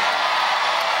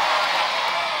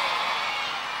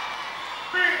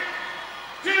 3,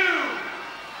 2,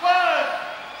 1.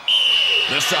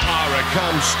 The Sahara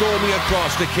comes storming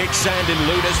across to kick sand in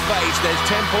Luda's face. There's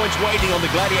 10 points waiting on the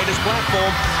Gladiators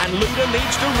platform, and Luda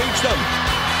needs to reach them.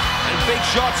 And big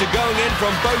shots are going in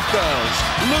from both girls.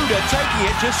 Luda taking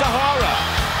it to Sahara.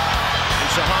 And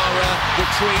Sahara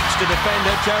retreats to defend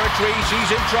her territory.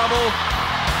 She's in trouble.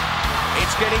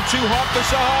 It's getting too hot for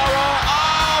Sahara.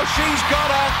 Oh, she's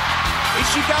got her. Is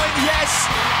she going?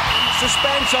 Yes.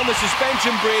 Suspense on the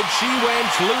suspension bridge. She went.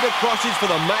 Luda crosses for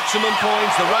the maximum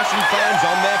points. The Russian fans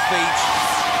on their feet.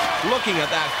 Looking at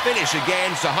that finish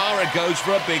again, Sahara goes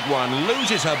for a big one.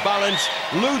 Loses her balance.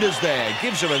 Luda's there.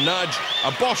 Gives her a nudge.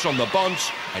 A bosh on the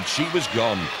bonce. And she was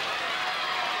gone.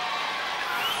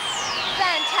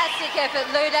 Fantastic effort,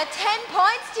 Luda. 10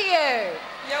 points to you.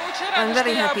 I'm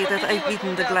very happy that I've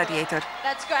beaten the Gladiator.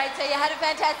 That's great. So you had a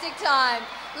fantastic time.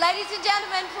 Ladies and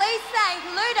gentlemen, please thank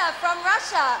Luda from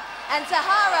Russia and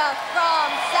Sahara from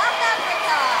South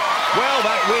Africa. Well,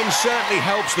 that win certainly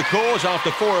helps the cause.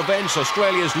 After 4 events,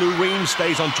 Australia's Loreen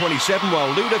stays on 27,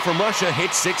 while Luda from Russia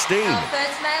hits 16. Our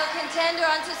first male contender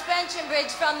on Suspension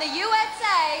Bridge from the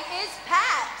USA is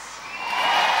Pat.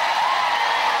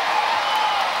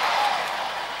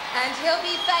 And he'll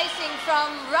be facing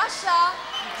from Russia,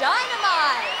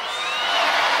 Dynamite.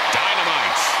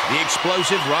 Dynamite, the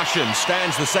explosive Russian,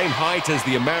 stands the same height as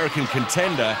the American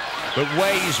contender, but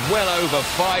weighs well over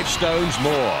 5 stones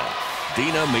more.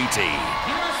 Dynamite.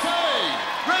 USA,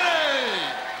 ready!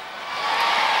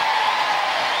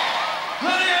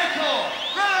 Gladiator,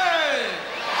 ready!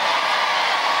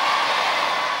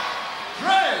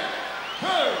 3, 2,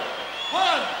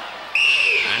 1.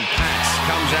 And Pat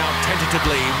comes out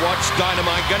tentatively. What's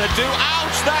Dynamite gonna do?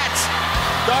 Ouch, that!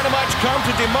 Dynamite's come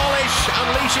to demolish,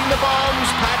 unleashing the bombs.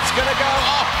 Pat's gonna go,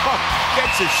 oh,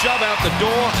 gets a shove out the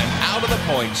door and out of the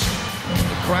points.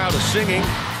 The crowd are singing,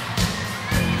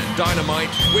 and Dynamite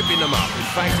whipping them up. In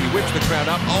fact, he whips the crowd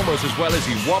up almost as well as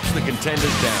he whops the contenders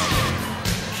down.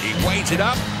 He weights it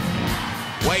up,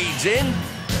 wades in,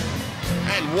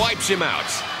 and wipes him out.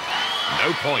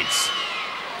 No points.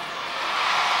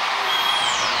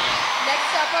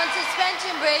 Next up on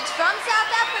suspension bridge from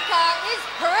South Africa is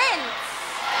Prince.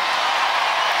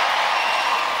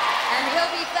 And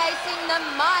he'll be facing the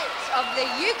might of the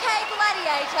UK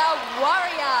Gladiator,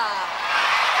 Warrior.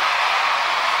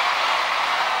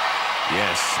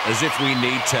 Yes, as if we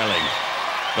need telling.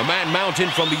 The man mountain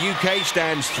from the UK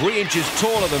stands 3 inches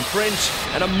taller than Prince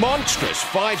and a monstrous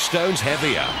 5 stones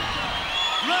heavier.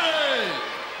 Ready!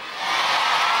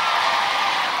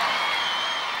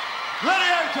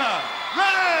 Gladiator,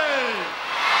 ready!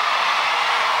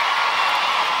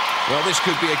 Well, this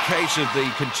could be a case of the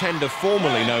contender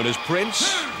formerly known as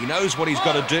Prince. He knows what he's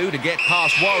got to do to get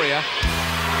past Warrior.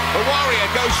 The Warrior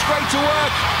goes straight to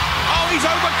work. Oh, he's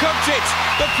overcooked it.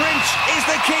 The Prince is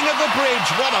the king of the bridge.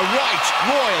 What a right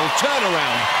royal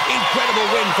turnaround. Incredible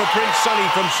win for Prince Sonny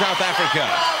from South Africa.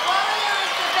 Warrior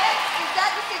is the best. Is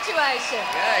that the situation?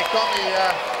 Yeah, he got me.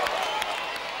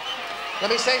 Let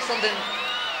me say something.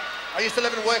 I used to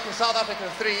live and work in South Africa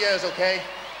for 3 years, okay?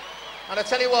 And I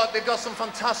tell you what, they've got some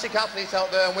fantastic athletes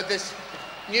out there, and with this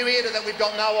new era that we've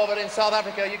got now over in South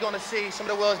Africa, you're going to see some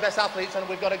of the world's best athletes, and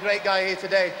we've got a great guy here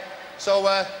today. So,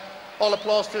 all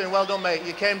applause to him. Well done, mate.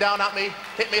 You came down at me,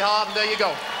 hit me hard, and there you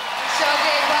go. Sure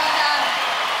did. Well done.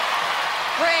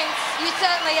 Prince, you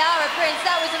certainly are a prince.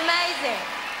 That was amazing.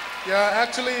 Yeah,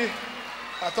 actually,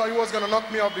 I thought he was going to knock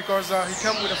me out because he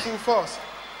came with a full force.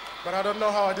 But I don't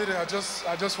know how I did it. I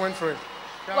just went for it.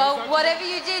 Yeah, well, whatever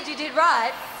you did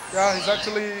right. Yeah,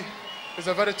 he's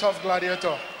a very tough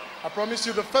gladiator. I promise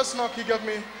you, the first knock he gave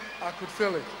me, I could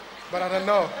feel it. But I don't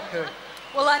know. Yeah.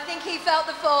 Well, I think he felt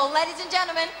the fall. Ladies and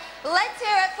gentlemen, let's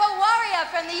hear it for Warrior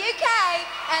from the UK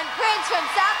and Prince from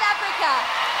South Africa.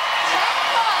 10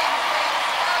 points.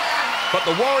 But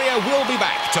the Warrior will be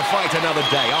back to fight another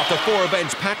day. After 4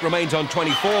 events, Pat remains on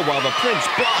 24, while the Prince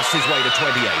blasts his way to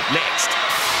 28. Next.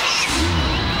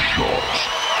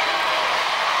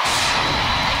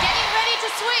 And getting ready to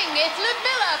swing, it's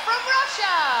Ludmilla from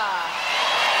Russia.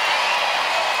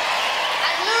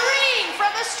 And Loreen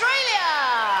from Australia.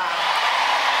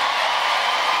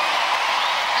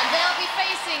 And they'll be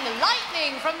facing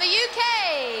Lightning from the UK.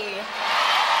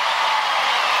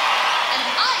 And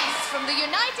Ice from the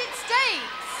United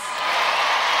States.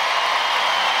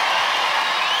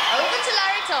 Over to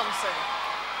Larry Thompson.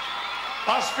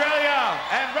 Australia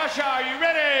and Russia, are you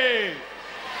ready?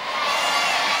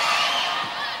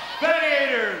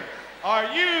 Gladiators, are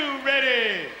you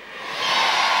ready?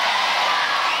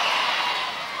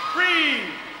 3,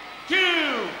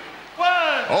 2,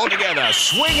 1. All together,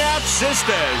 swing out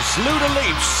sisters. Luda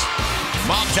leaps.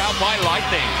 Marked out by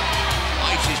Lightning.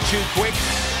 Ice is too quick,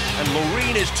 and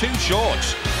Loreen is too short.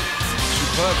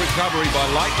 Superb recovery by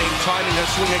Lightning, timing her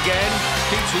swing again.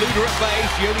 Keeps Luda at bay.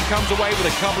 She only comes away with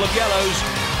a couple of yellows.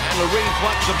 And Loreen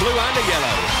plucks a blue and a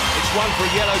yellow. It's 1 for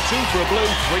a yellow, 2 for a blue,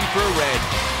 3 for a red.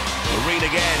 Loreen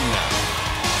again.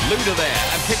 Luda there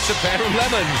and picks a pair of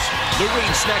lemons.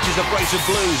 Loreen snatches a brace of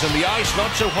blues, and the Ice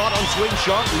not so hot on swing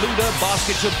shot. Luda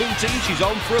baskets a booty. She's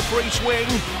on for a free swing.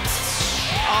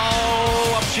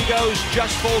 Oh, up she goes.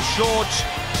 Just falls short.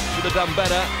 Should have done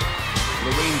better.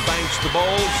 Loreen banks the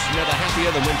balls, never happier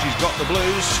than when she's got the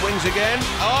blues. Swings again.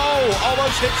 Oh,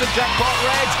 almost hits a jackpot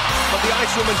red, but the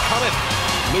Ice Woman cometh.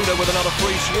 Luda with another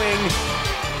free swing,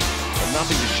 but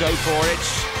nothing to show for it.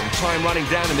 And time running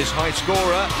down in this high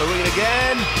scorer. Loreen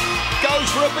again, goes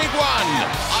for a big one.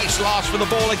 Ice laughs for the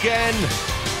ball again.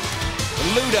 And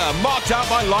Luda marked out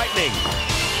by Lightning.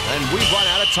 And we've run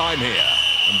out of time here.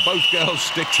 And both girls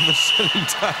stick to the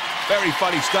cylinder. Very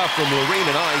funny stuff from Loreen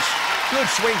and Ice. Good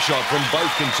swing shot from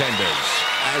both contenders.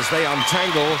 As they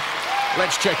untangle,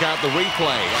 let's check out the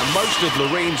replay. And most of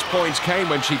Loreen's points came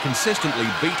when she consistently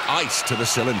beat Ice to the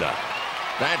cylinder.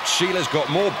 That Sheila's got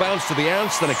more bounce to the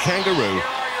ounce than a kangaroo. Here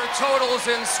are your totals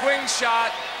in swing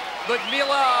shot.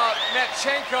 Ludmila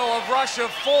Netchenko of Russia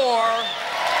 4.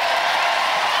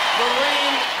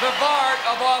 Loreen Vivart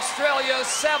of Australia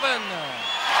 7.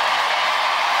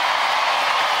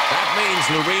 That means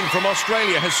Loreen from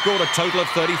Australia has scored a total of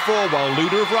 34, while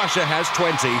Luda of Russia has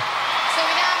 20. So we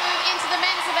now move into the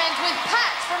men's event with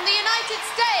Pat from the United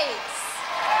States.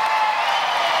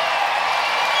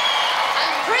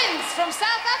 And Prince from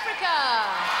South Africa.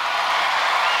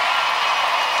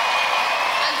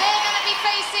 And they're going to be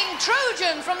facing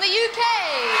Trojan from the UK.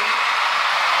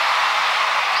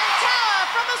 And Tower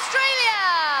from Australia.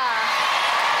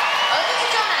 Over to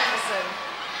John Anderson.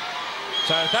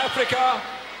 South Africa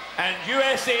and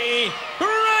USA,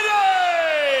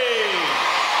 ready!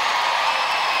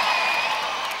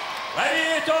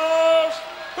 Gladiators,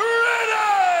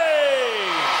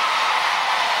 ready!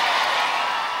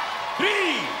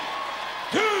 3,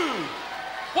 2, 1.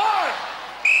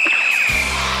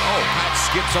 Oh, Pat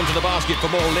skips onto the basket for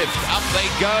more lift. Up they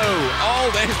go. Oh,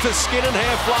 there's the skin and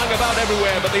hair flying about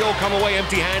everywhere, but they all come away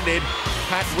empty-handed.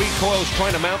 Pat recoils,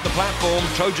 trying to mount the platform.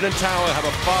 Trojan and Tower have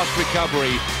a fast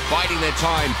recovery, biding their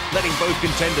time, letting both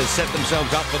contenders set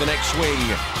themselves up for the next swing.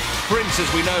 Prince, as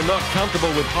we know, not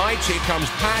comfortable with heights. Here comes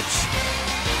Pat.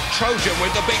 Trojan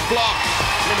with the big block.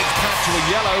 Limits Pat to a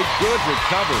yellow. Good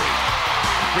recovery.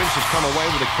 Prince has come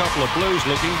away with a couple of blues,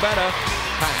 looking better.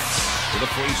 Pat with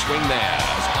a free swing there.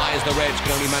 As high as the Reds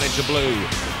can only manage a blue.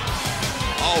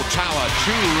 Oh, Tower,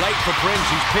 too late for Prince.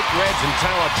 He's picked Reds and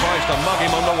Tower tries to mug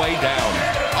him on the way down.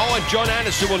 Oh, and John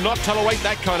Anderson will not tolerate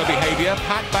that kind of behaviour.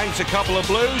 Pat banks a couple of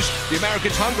blues. The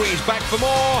American's hungry. He's back for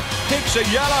more. Picks a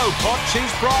yellow. Pots his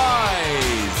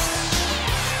prize.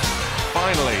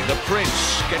 Finally, the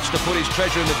Prince gets to put his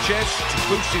treasure in the chest.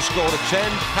 Boosts his score to 10.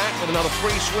 Pat with another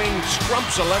free swing.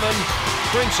 Scrumps a lemon.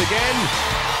 Prince again.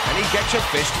 And he gets a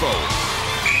fistful.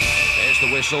 The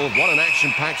whistle. What an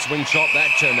action-packed swing shot that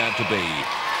turned out to be.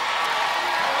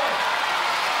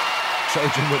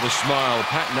 Trojan with a smile.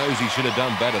 Pat knows he should have done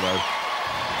better, though.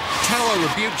 Tower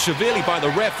rebuked severely by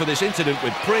the ref for this incident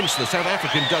with Prince. The South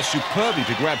African does superbly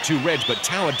to grab 2 reds, but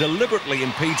Tower deliberately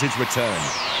impedes his return.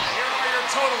 Here are your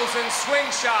totals in swing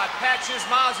shot. Patches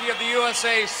Mazzi of the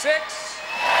USA 6.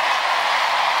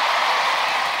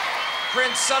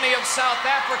 Prince Sonny of South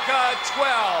Africa 12.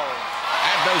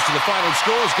 Add those to the final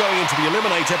scores going into the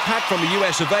eliminator. Pat from the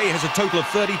US of A has a total of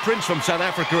 30. Prince from South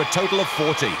Africa a total of 40.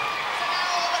 So now all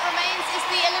that remains is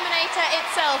the eliminator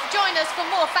itself. Join us for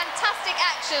more fantastic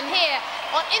action here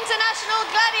on International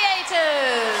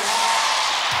Gladiators.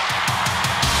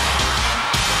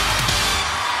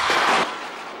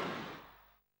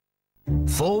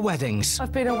 4 weddings.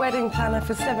 I've been a wedding planner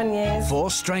for 7 years. 4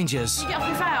 strangers. Get off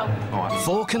your foul.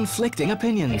 4 conflicting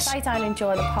opinions. If they don't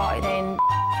enjoy the party, then...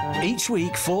 Each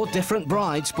week, 4 different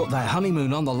brides put their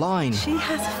honeymoon on the line. She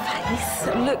has a face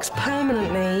that looks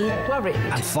permanently worried.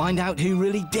 And find out who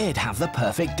really did have the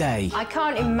perfect day. I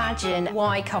can't imagine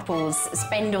why couples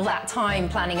spend all that time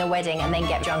planning a wedding and then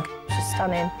get drunk. She's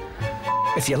stunning.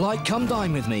 If you like Come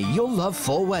Dine With Me, you'll love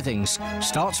 4 weddings.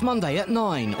 Starts Monday at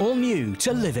 9, all new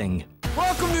to Living.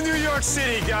 Welcome to New York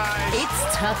City, guys.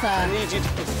 It's tougher. I need you to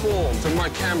perform to my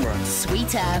camera.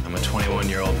 Sweeter. I'm a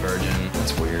 21-year-old virgin.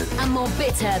 That's weird. And more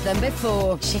bitter than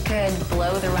before. She could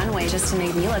blow the runway just to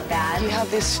make me look bad. You have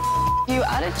this you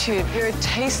attitude. You're a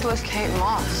tasteless Kate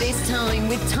Moss. This time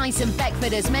with Tyson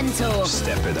Beckford as mentor.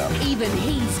 Step it up. Even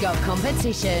he's got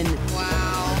competition.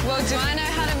 Wow. Well, do I know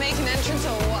how to make an entrance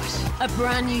or what? A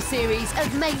brand new series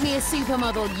of Make Me a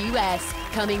Supermodel US.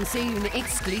 Coming soon,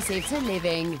 exclusive to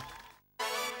Living.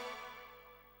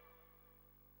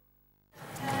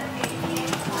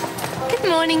 Good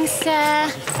morning,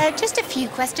 sir. Just a few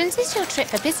questions. Is your trip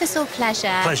for business or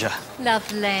pleasure? Pleasure.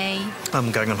 Lovely.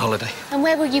 I'm going on holiday. And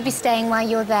where will you be staying while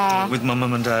you're there? With my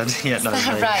mum and dad. Yeah, no.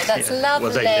 Right, that's lovely.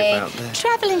 Well, they live out there.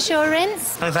 Travel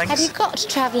insurance? No, thanks. Have you got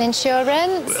travel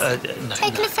insurance? No.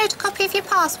 Taken a photocopy of your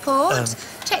passport?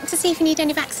 Check to see if you need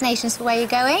any vaccinations for where you're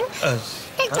going?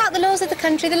 Picked out the laws of the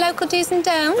country, the local do's and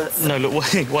don'ts? No, look,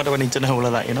 why do I need to know all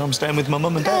of that? You know, I'm staying with my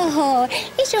mum and dad. Oh,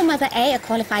 is your mother A, a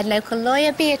qualified local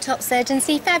lawyer, B, a top surgeon,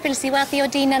 C, fabulously wealthy, or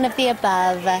D, none of the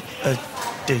above?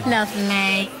 D.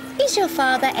 Lovely. Is your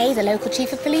father A, the local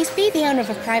chief of police, B, the owner of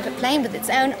a private plane with its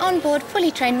own onboard,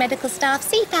 fully trained medical staff,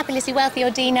 C, fabulously wealthy,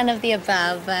 or D, none of the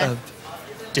above?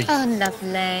 D. Oh,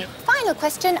 lovely. Final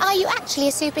question. Are you actually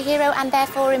a superhero and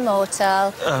therefore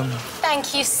immortal?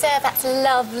 Thank you, sir. That's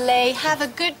lovely. Have a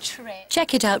good trip.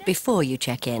 Check it out before you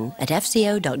check in at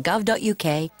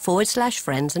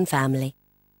fco.gov.uk/friends and family.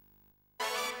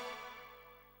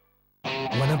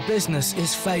 When a business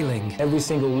is failing. Every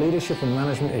single leadership and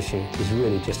management issue is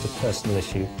really just a personal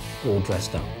issue, all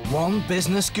dressed up. One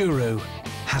business guru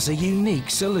has a unique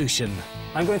solution.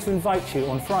 I'm going to invite you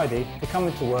on Friday to come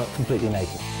into work completely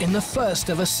naked. In the first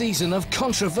of a season of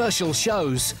controversial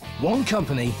shows, one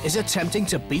company is attempting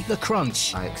to beat the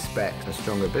crunch. I expect a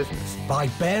stronger business. By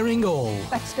bearing all.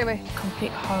 Let's do a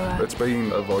complete horror. It's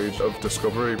been a voyage of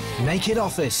discovery. Naked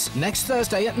Office, next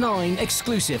Thursday at 9,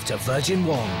 exclusive to Virgin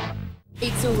One.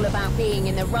 It's all about being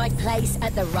in the right place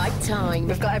at the right time.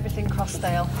 We've got everything crossed,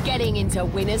 Dale. Getting into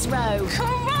winner's row.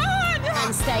 Come on!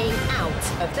 And staying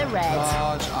out of the red.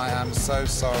 Marge, I am so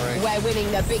sorry. Where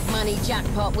winning the big money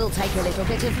jackpot will take a little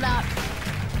bit of luck,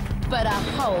 but a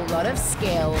whole lot of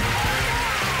skill.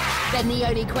 Then the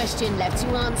only question left to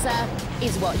answer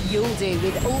is what you'll do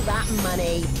with all that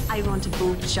money. I want a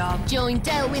boob job. Join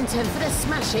Dale Winton for the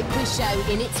Smash It quiz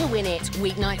show In It to Win It,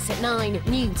 weeknights at 9,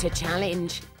 new to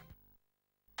Challenge.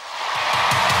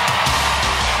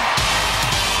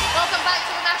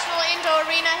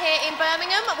 Here in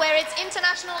Birmingham, where it's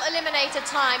international eliminator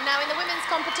time. Now in the women's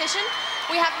competition,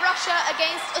 we have Russia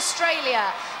against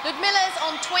Australia. Ludmila's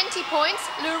on 20 points,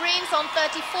 Loreen's on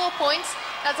 34 points.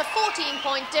 That's a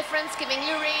 14-point difference, giving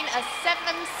Loreen a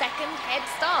 7-second head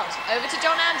start. Over to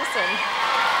John Anderson.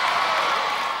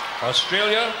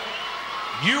 Australia,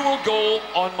 you will go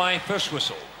on my first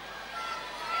whistle.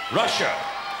 Russia,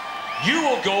 you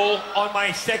will go on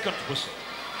my second whistle.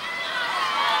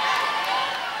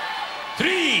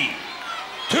 3,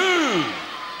 2,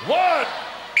 1.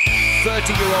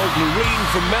 30-year-old Loreen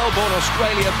from Melbourne,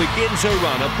 Australia begins her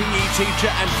run, a PE teacher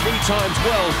and 3-time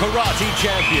world karate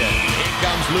champion. Here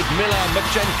comes Ludmila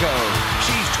Machenko.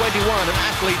 She's 21, an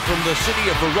athlete from the city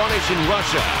of Voronezh in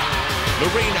Russia.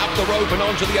 Loreen up the rope and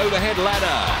onto the overhead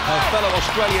ladder. Her fellow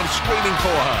Australian screaming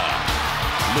for her.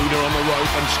 Luna on the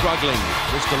rope and struggling.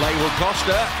 This delay will cost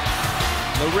her.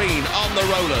 Loreen on the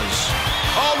rollers.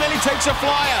 Oh, nearly takes a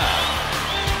flyer.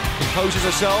 Composes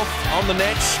herself on the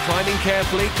nets, climbing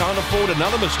carefully, can't afford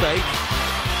another mistake.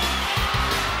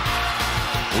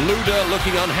 Luda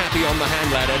looking unhappy on the hand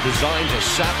ladder, designed to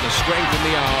sap the strength in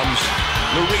the arms.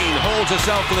 Loreen hauls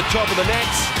herself to the top of the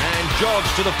net and jogs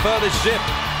to the furthest zip.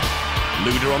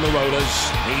 Luda on the rollers,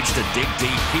 needs to dig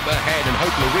deep, keep her head and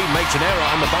hope Loreen makes an error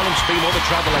on the balance beam or the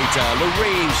travelator.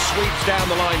 Loreen sweeps down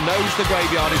the line, knows the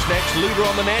graveyard is next. Luda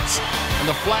on the nets, and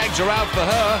the flags are out for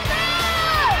her.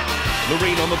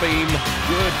 Loreen on the beam,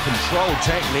 good controlled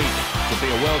technique. To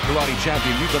be a world karate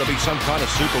champion, you've got to be some kind of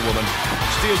superwoman.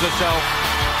 Steals herself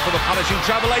for the punishing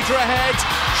travelator ahead.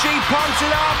 She pumps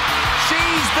it up.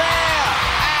 She's there.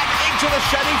 And into the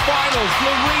semi-finals.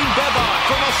 Loreen Bevart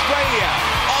from Australia.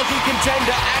 Aussie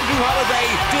contender Andrew Halliday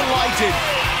delighted.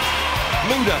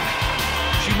 Luda,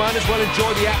 she might as well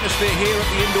enjoy the atmosphere here at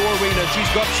the indoor arena. She's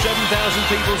got 7,000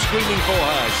 people screaming for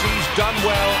her. She's done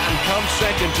well and comes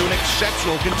second to an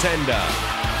exceptional contender.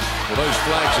 Well, those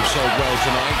flags have sold well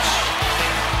tonight.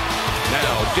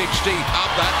 Now, digs deep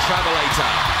up that travelator.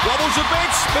 Wobbles a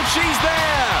bit, but she's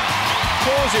there.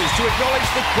 Pauses to acknowledge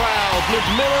the crowd.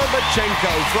 Ludmila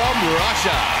Machenko from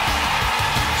Russia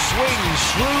swings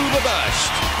through the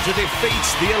burst to defeat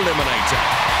the eliminator.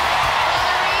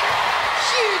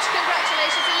 Huge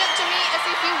congratulations. It looked to me as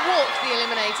if you walked the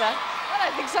eliminator. I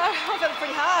don't think so. I felt it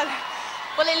pretty hard.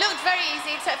 Well, it looked very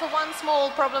easy, except for one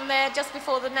small problem there just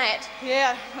before the net.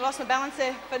 Yeah, I lost my balance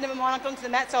there, but never mind, I got onto the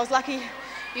mat, so I was lucky.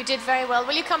 You did very well.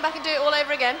 Will you come back and do it all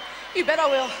over again? You bet I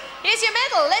will. Here's your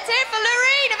medal. Let's hear it for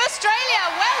Loreen of Australia.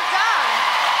 Well done.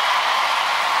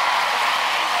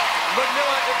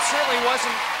 Ludmila, it certainly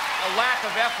wasn't a lack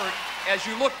of effort. As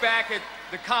you look back at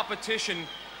the competition,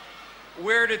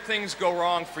 where did things go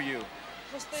wrong for you?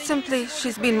 Simply,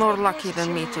 she's been more lucky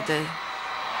than me today.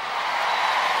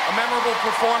 A memorable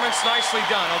performance, nicely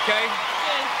done, okay?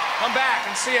 Come back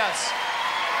and see us.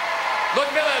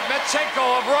 Ludmila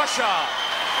Machenko of Russia.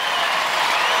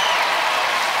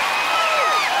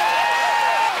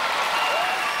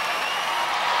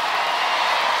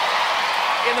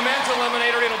 In the men's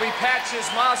eliminator, it'll be Pat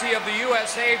Chismazi of the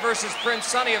USA versus Prince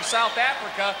Sonny of South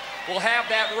Africa. We'll have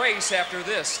that race after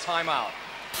this timeout.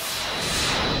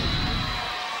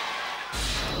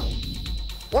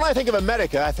 When I think of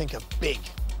America, I think of big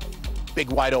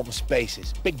wide open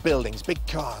spaces, big buildings, big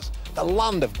cars, the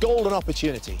land of golden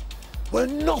opportunity, where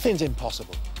nothing's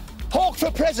impossible. Hawk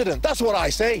for president, that's what I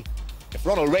say. If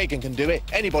Ronald Reagan can do it,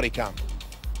 anybody can.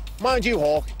 Mind you,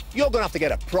 Hawk, you're gonna have to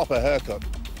get a proper haircut.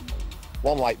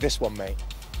 One like this one, mate.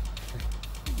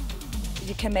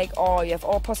 You can make all, you have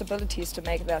all possibilities to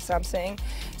make there something.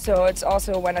 So it's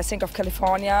also, when I think of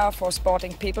California, for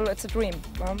sporting people, it's a dream.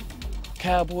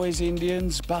 Cowboys,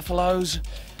 Indians, buffaloes,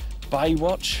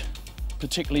 Baywatch,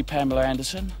 particularly Pamela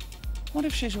Anderson. What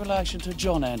if she's a relation to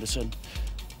John Anderson?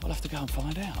 We'll have to go and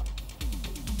find out.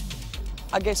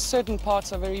 I guess certain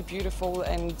parts are very beautiful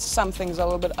and some things are a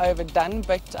little bit overdone,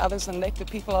 but others than that, the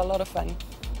people are a lot of fun.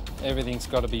 Everything's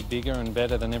got to be bigger and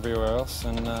better than everywhere else,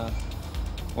 and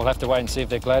we'll have to wait and see if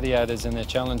their gladiators and their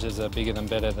challenges are bigger and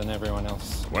better than everyone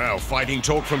else. Well, fighting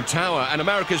talk from Tower, and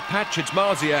America's Pat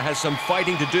Chitzmarzia has some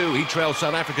fighting to do. He trails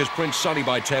South Africa's Prince Sonny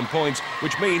by 10 points,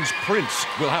 which means Prince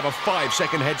will have a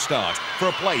 5-second head start for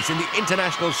a place in the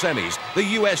international semis, the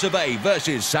US of A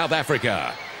versus South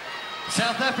Africa.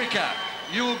 South Africa,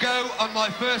 you will go on my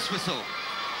first whistle.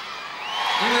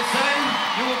 USA,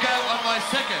 you will go on my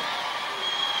second.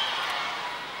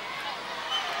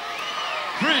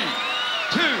 3,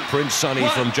 2, Prince Sonny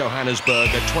from Johannesburg,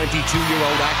 a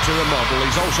 22-year-old actor and model.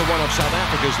 He's also one of South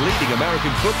Africa's leading American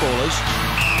footballers.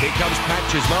 Here comes Pat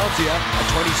Chitzmarzia, a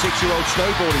 26-year-old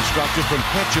snowboard instructor from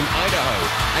Ketchum, Idaho.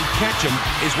 And Ketchum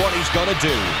is what he's got to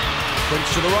do. Prince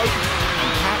to the rope, and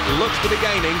Pat looks to be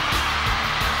gaining.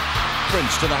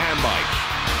 Prince to the handbike.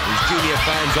 His junior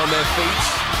fans on their feet.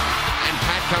 And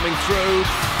Pat coming through.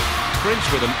 Prince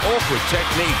with an awkward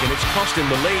technique, and it's cost him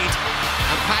the lead.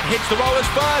 And Pat hits the rollers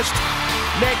first.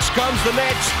 Next comes the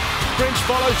net. Prince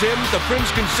follows him. The Prince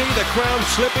can see the crown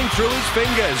slipping through his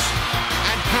fingers.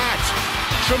 And Pat,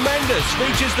 tremendous,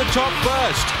 reaches the top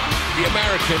first. The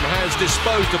American has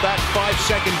disposed of that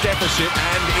 5-second deficit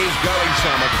and is going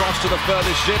some across to the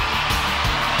furthest ship.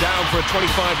 Down for a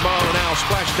 25-mile-an-hour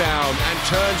splashdown and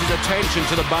turns his attention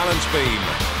to the balance beam.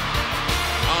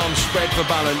 Arms spread for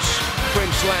balance.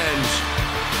 Prince lands.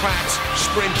 Pat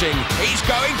sprinting. He's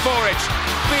going for it.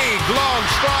 Big, long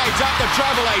strides up the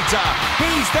travelator.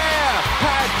 He's there.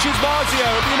 Pat Chitzmarzia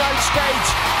of the United States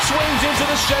swings into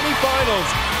the semi-finals.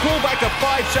 Pull back a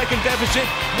 5-second deficit.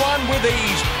 Won with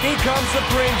ease. Here comes the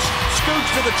Prince. Scoots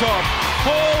to the top.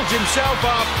 Hauls himself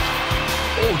up.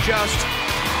 Or just...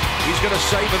 he's going to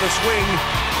savour the swing.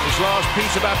 His last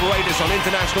piece of apparatus on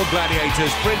International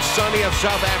Gladiators. Prince Sonny of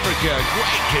South Africa.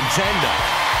 Great contender.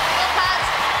 Well, Pat,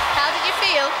 how did you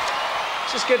feel?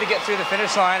 It's just good to get through the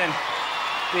finish line and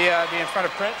be in front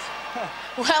of Prince.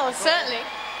 Well, certainly.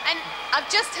 And I've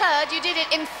just heard you did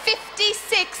it in 56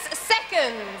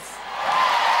 seconds.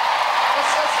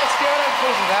 That's good. I'm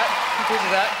pleased with that. I'm pleased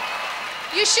with that.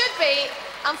 You should be.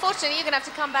 Unfortunately, you're going to have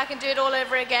to come back and do it all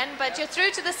over again, but you're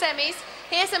through to the semis.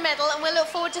 Here's a medal, and we'll look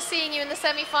forward to seeing you in the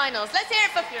semi-finals. Let's hear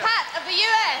it for Pat of the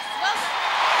US. Well...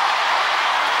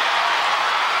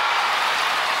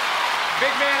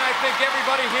 Big man, I think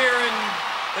everybody here in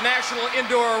the National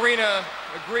Indoor Arena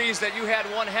agrees that you had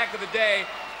one heck of a day.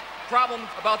 Problem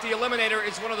about the Eliminator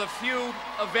is one of the few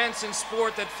events in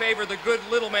sport that favor the good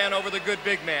little man over the good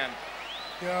big man.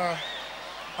 Yeah,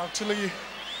 actually,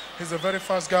 he's a very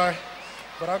fast guy,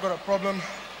 but I got a problem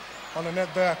on the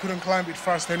net there. I couldn't climb it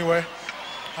fast anyway.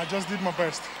 I just did my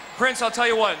best. Prince, I'll tell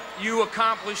you what, you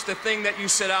accomplished the thing that you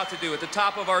set out to do. At the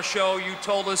top of our show, you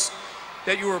told us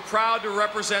that you were proud to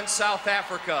represent South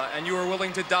Africa and you were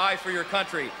willing to die for your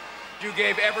country. You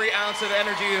gave every ounce of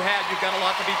energy you had. You've got a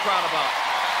lot to be proud about.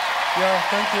 Yeah,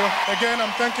 thank you. Again,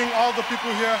 I'm thanking all the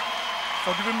people here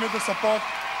for giving me the support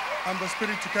and the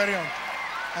spirit to carry on.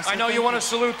 I know you want to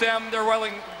salute them. They're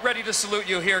ready to salute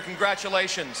you here.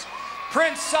 Congratulations.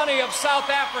 Prince Sonny of South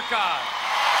Africa.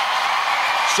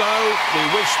 So, we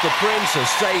wish the Prince a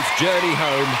safe journey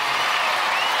home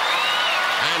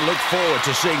and look forward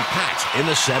to seeing Pat in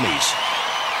the semis.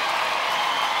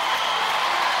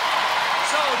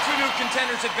 So, two new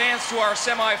contenders advance to our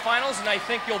semi-finals, and I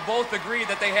think you'll both agree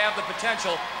that they have the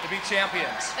potential to be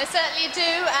champions. They certainly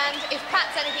do, and if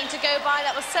Pat's anything to go by,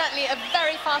 that was certainly a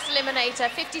very fast eliminator.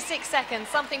 56 seconds,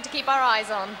 something to keep our eyes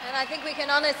on. And I think we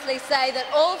can honestly say that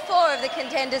all four of the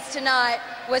contenders tonight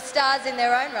were stars in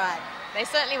their own right. They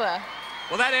certainly were.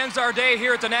 Well, that ends our day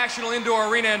here at the National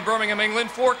Indoor Arena in Birmingham, England.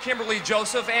 For Kimberly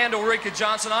Joseph and Ulrika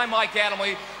Johnson, I'm Mike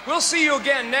Adamley. We'll see you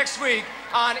again next week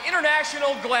on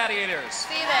International Gladiators.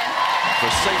 See you then. For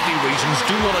safety reasons,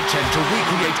 do not attempt to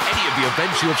recreate any of the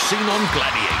events you have seen on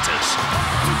Gladiators.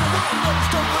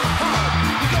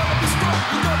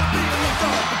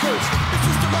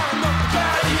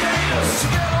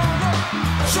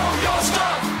 Show your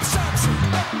stuff.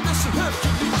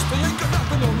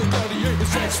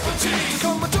 Expertise.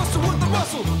 Come and tussle with the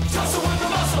muscle. Tussle with the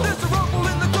muscle. There's a rumble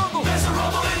in the jungle. There's a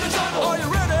rumble in the jungle. Are you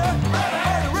ready? Ready.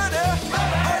 Are you ready?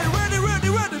 Ready. Are you ready? Ready.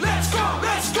 Ready. Let's go.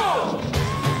 Let's go.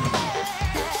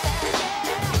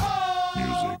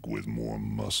 Music with more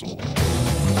muscle.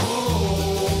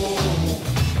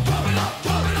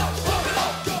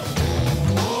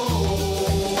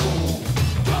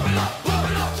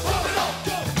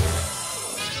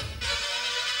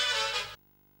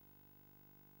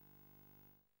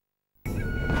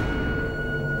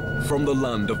 from the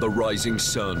land of the rising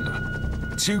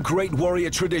sun. Two great warrior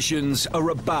traditions are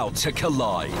about to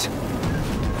collide.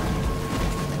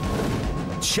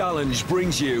 Challenge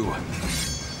brings you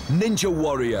Ninja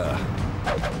Warrior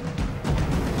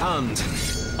and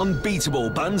Unbeatable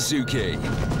Banzuki.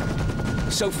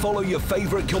 So follow your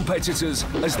favorite competitors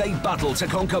as they battle to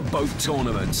conquer both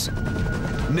tournaments.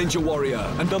 Ninja Warrior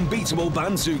and Unbeatable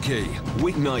Banzuki,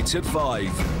 weeknights at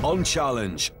 5 on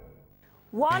Challenge.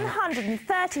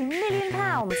 £130 million.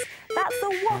 That's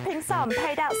the whopping sum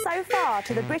paid out so far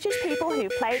to the British people who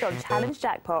played on Challenge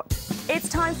Jackpot. It's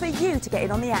time for you to get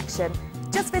in on the action.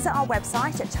 Just visit our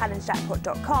website at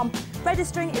challengejackpot.com.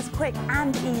 Registering is quick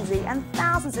and easy, and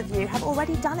thousands of you have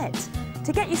already done it.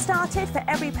 To get you started, for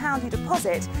every £1 you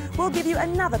deposit, we'll give you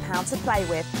another £1 to play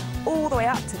with, all the way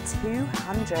up to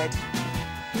 200.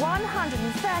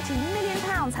 £130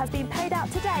 million has been paid out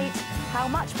to date. How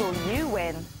much will you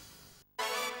win?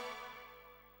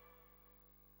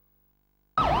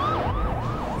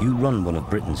 You run one of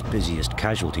Britain's busiest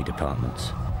casualty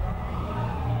departments.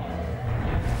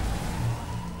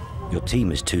 Your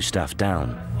team is 2 staff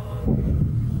down.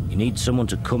 You need someone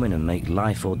to come in and make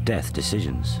life or death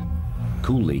decisions,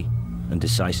 coolly and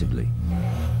decisively.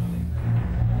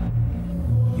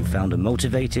 You found a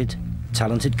motivated,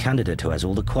 talented candidate who has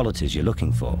all the qualities you're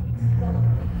looking for.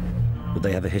 But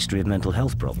they have a history of mental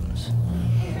health problems,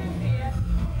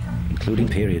 including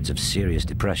periods of serious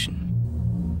depression.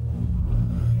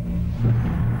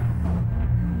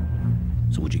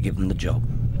 So would you give them the job?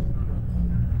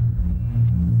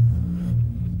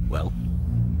 Well,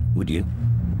 would you?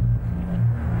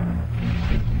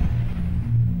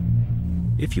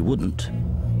 If you wouldn't,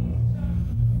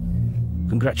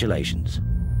 congratulations.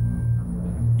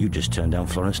 You just turned down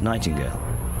Florence Nightingale.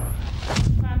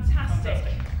 Fantastic.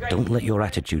 Don't let your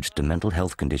attitudes to mental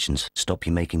health conditions stop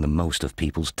you making the most of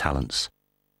people's talents.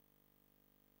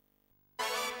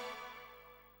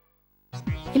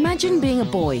 Imagine being a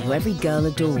boy who every girl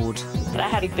adored. But I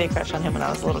had a big crush on him when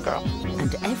I was a little girl.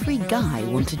 And every guy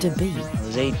wanted to be. I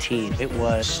was 18. It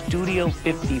was Studio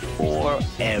 54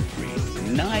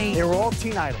 every night. They were all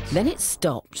teen idols. Then it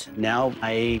stopped. Now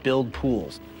I build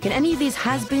pools. Can any of these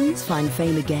has-beens find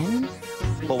fame again?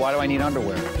 But why do I need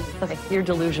underwear? Okay, you're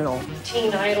delusional.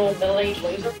 Teen idol, middle-aged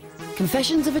loser.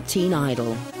 Confessions of a Teen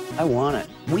Idol. I want it.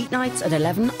 Weeknights at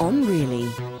 11 on Really.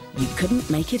 You couldn't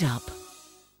make it up.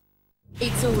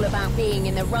 It's all about being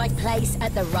in the right place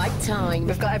at the right time.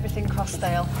 We've got everything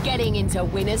cross-stale. Getting into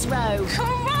winner's row.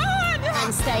 Come on!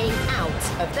 And staying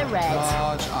out of the red.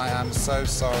 George, I am so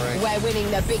sorry. Where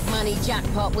winning the big money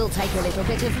jackpot will take a little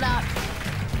bit of luck,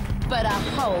 but a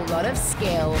whole lot of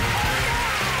skill.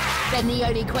 Then the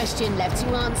only question left to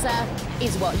answer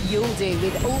is what you'll do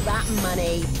with all that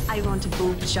money. I want a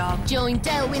boob job. Join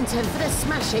Del Winton for the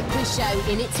Smash It quiz show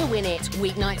In It to Win It,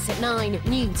 weeknights at 9,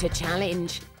 new to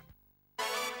Challenge.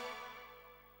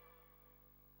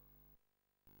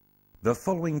 The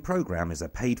following programme is a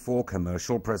paid-for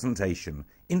commercial presentation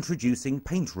introducing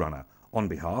Paint Runner on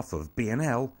behalf of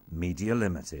B&L Media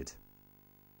Limited.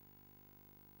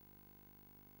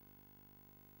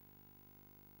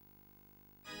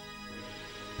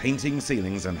 Painting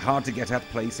ceilings and hard-to-get-at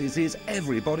places is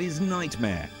everybody's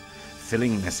nightmare.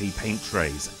 Filling messy paint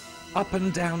trays, up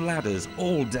and down ladders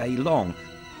all day long,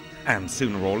 and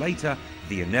sooner or later,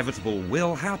 the inevitable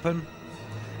will happen.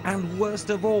 And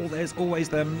worst of all, there's always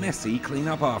the messy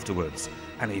clean-up afterwards.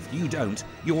 And if you don't,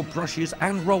 your brushes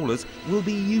and rollers will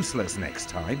be useless next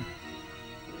time.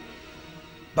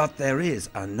 But there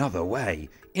is another way.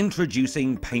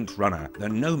 Introducing Paint Runner, the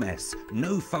no-mess,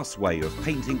 no-fuss way of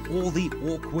painting all the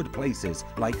awkward places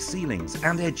like ceilings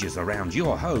and edges around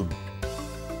your home.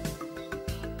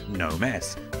 No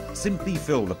mess. Simply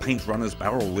fill the Paint Runner's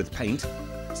barrel with paint,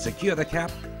 secure the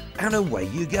cap, and away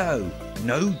you go.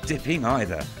 No dipping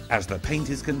either, as the paint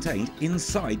is contained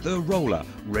inside the roller,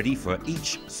 ready for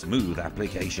each smooth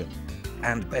application.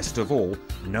 And best of all,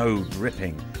 no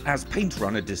dripping, as Paint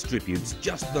Runner distributes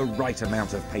just the right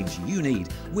amount of paint you need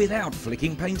without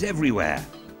flicking paint everywhere.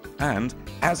 And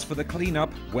as for the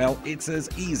cleanup, well, it's as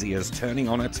easy as turning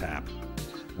on a tap.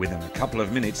 Within a couple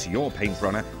of minutes, your Paint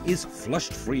Runner is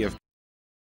flushed free of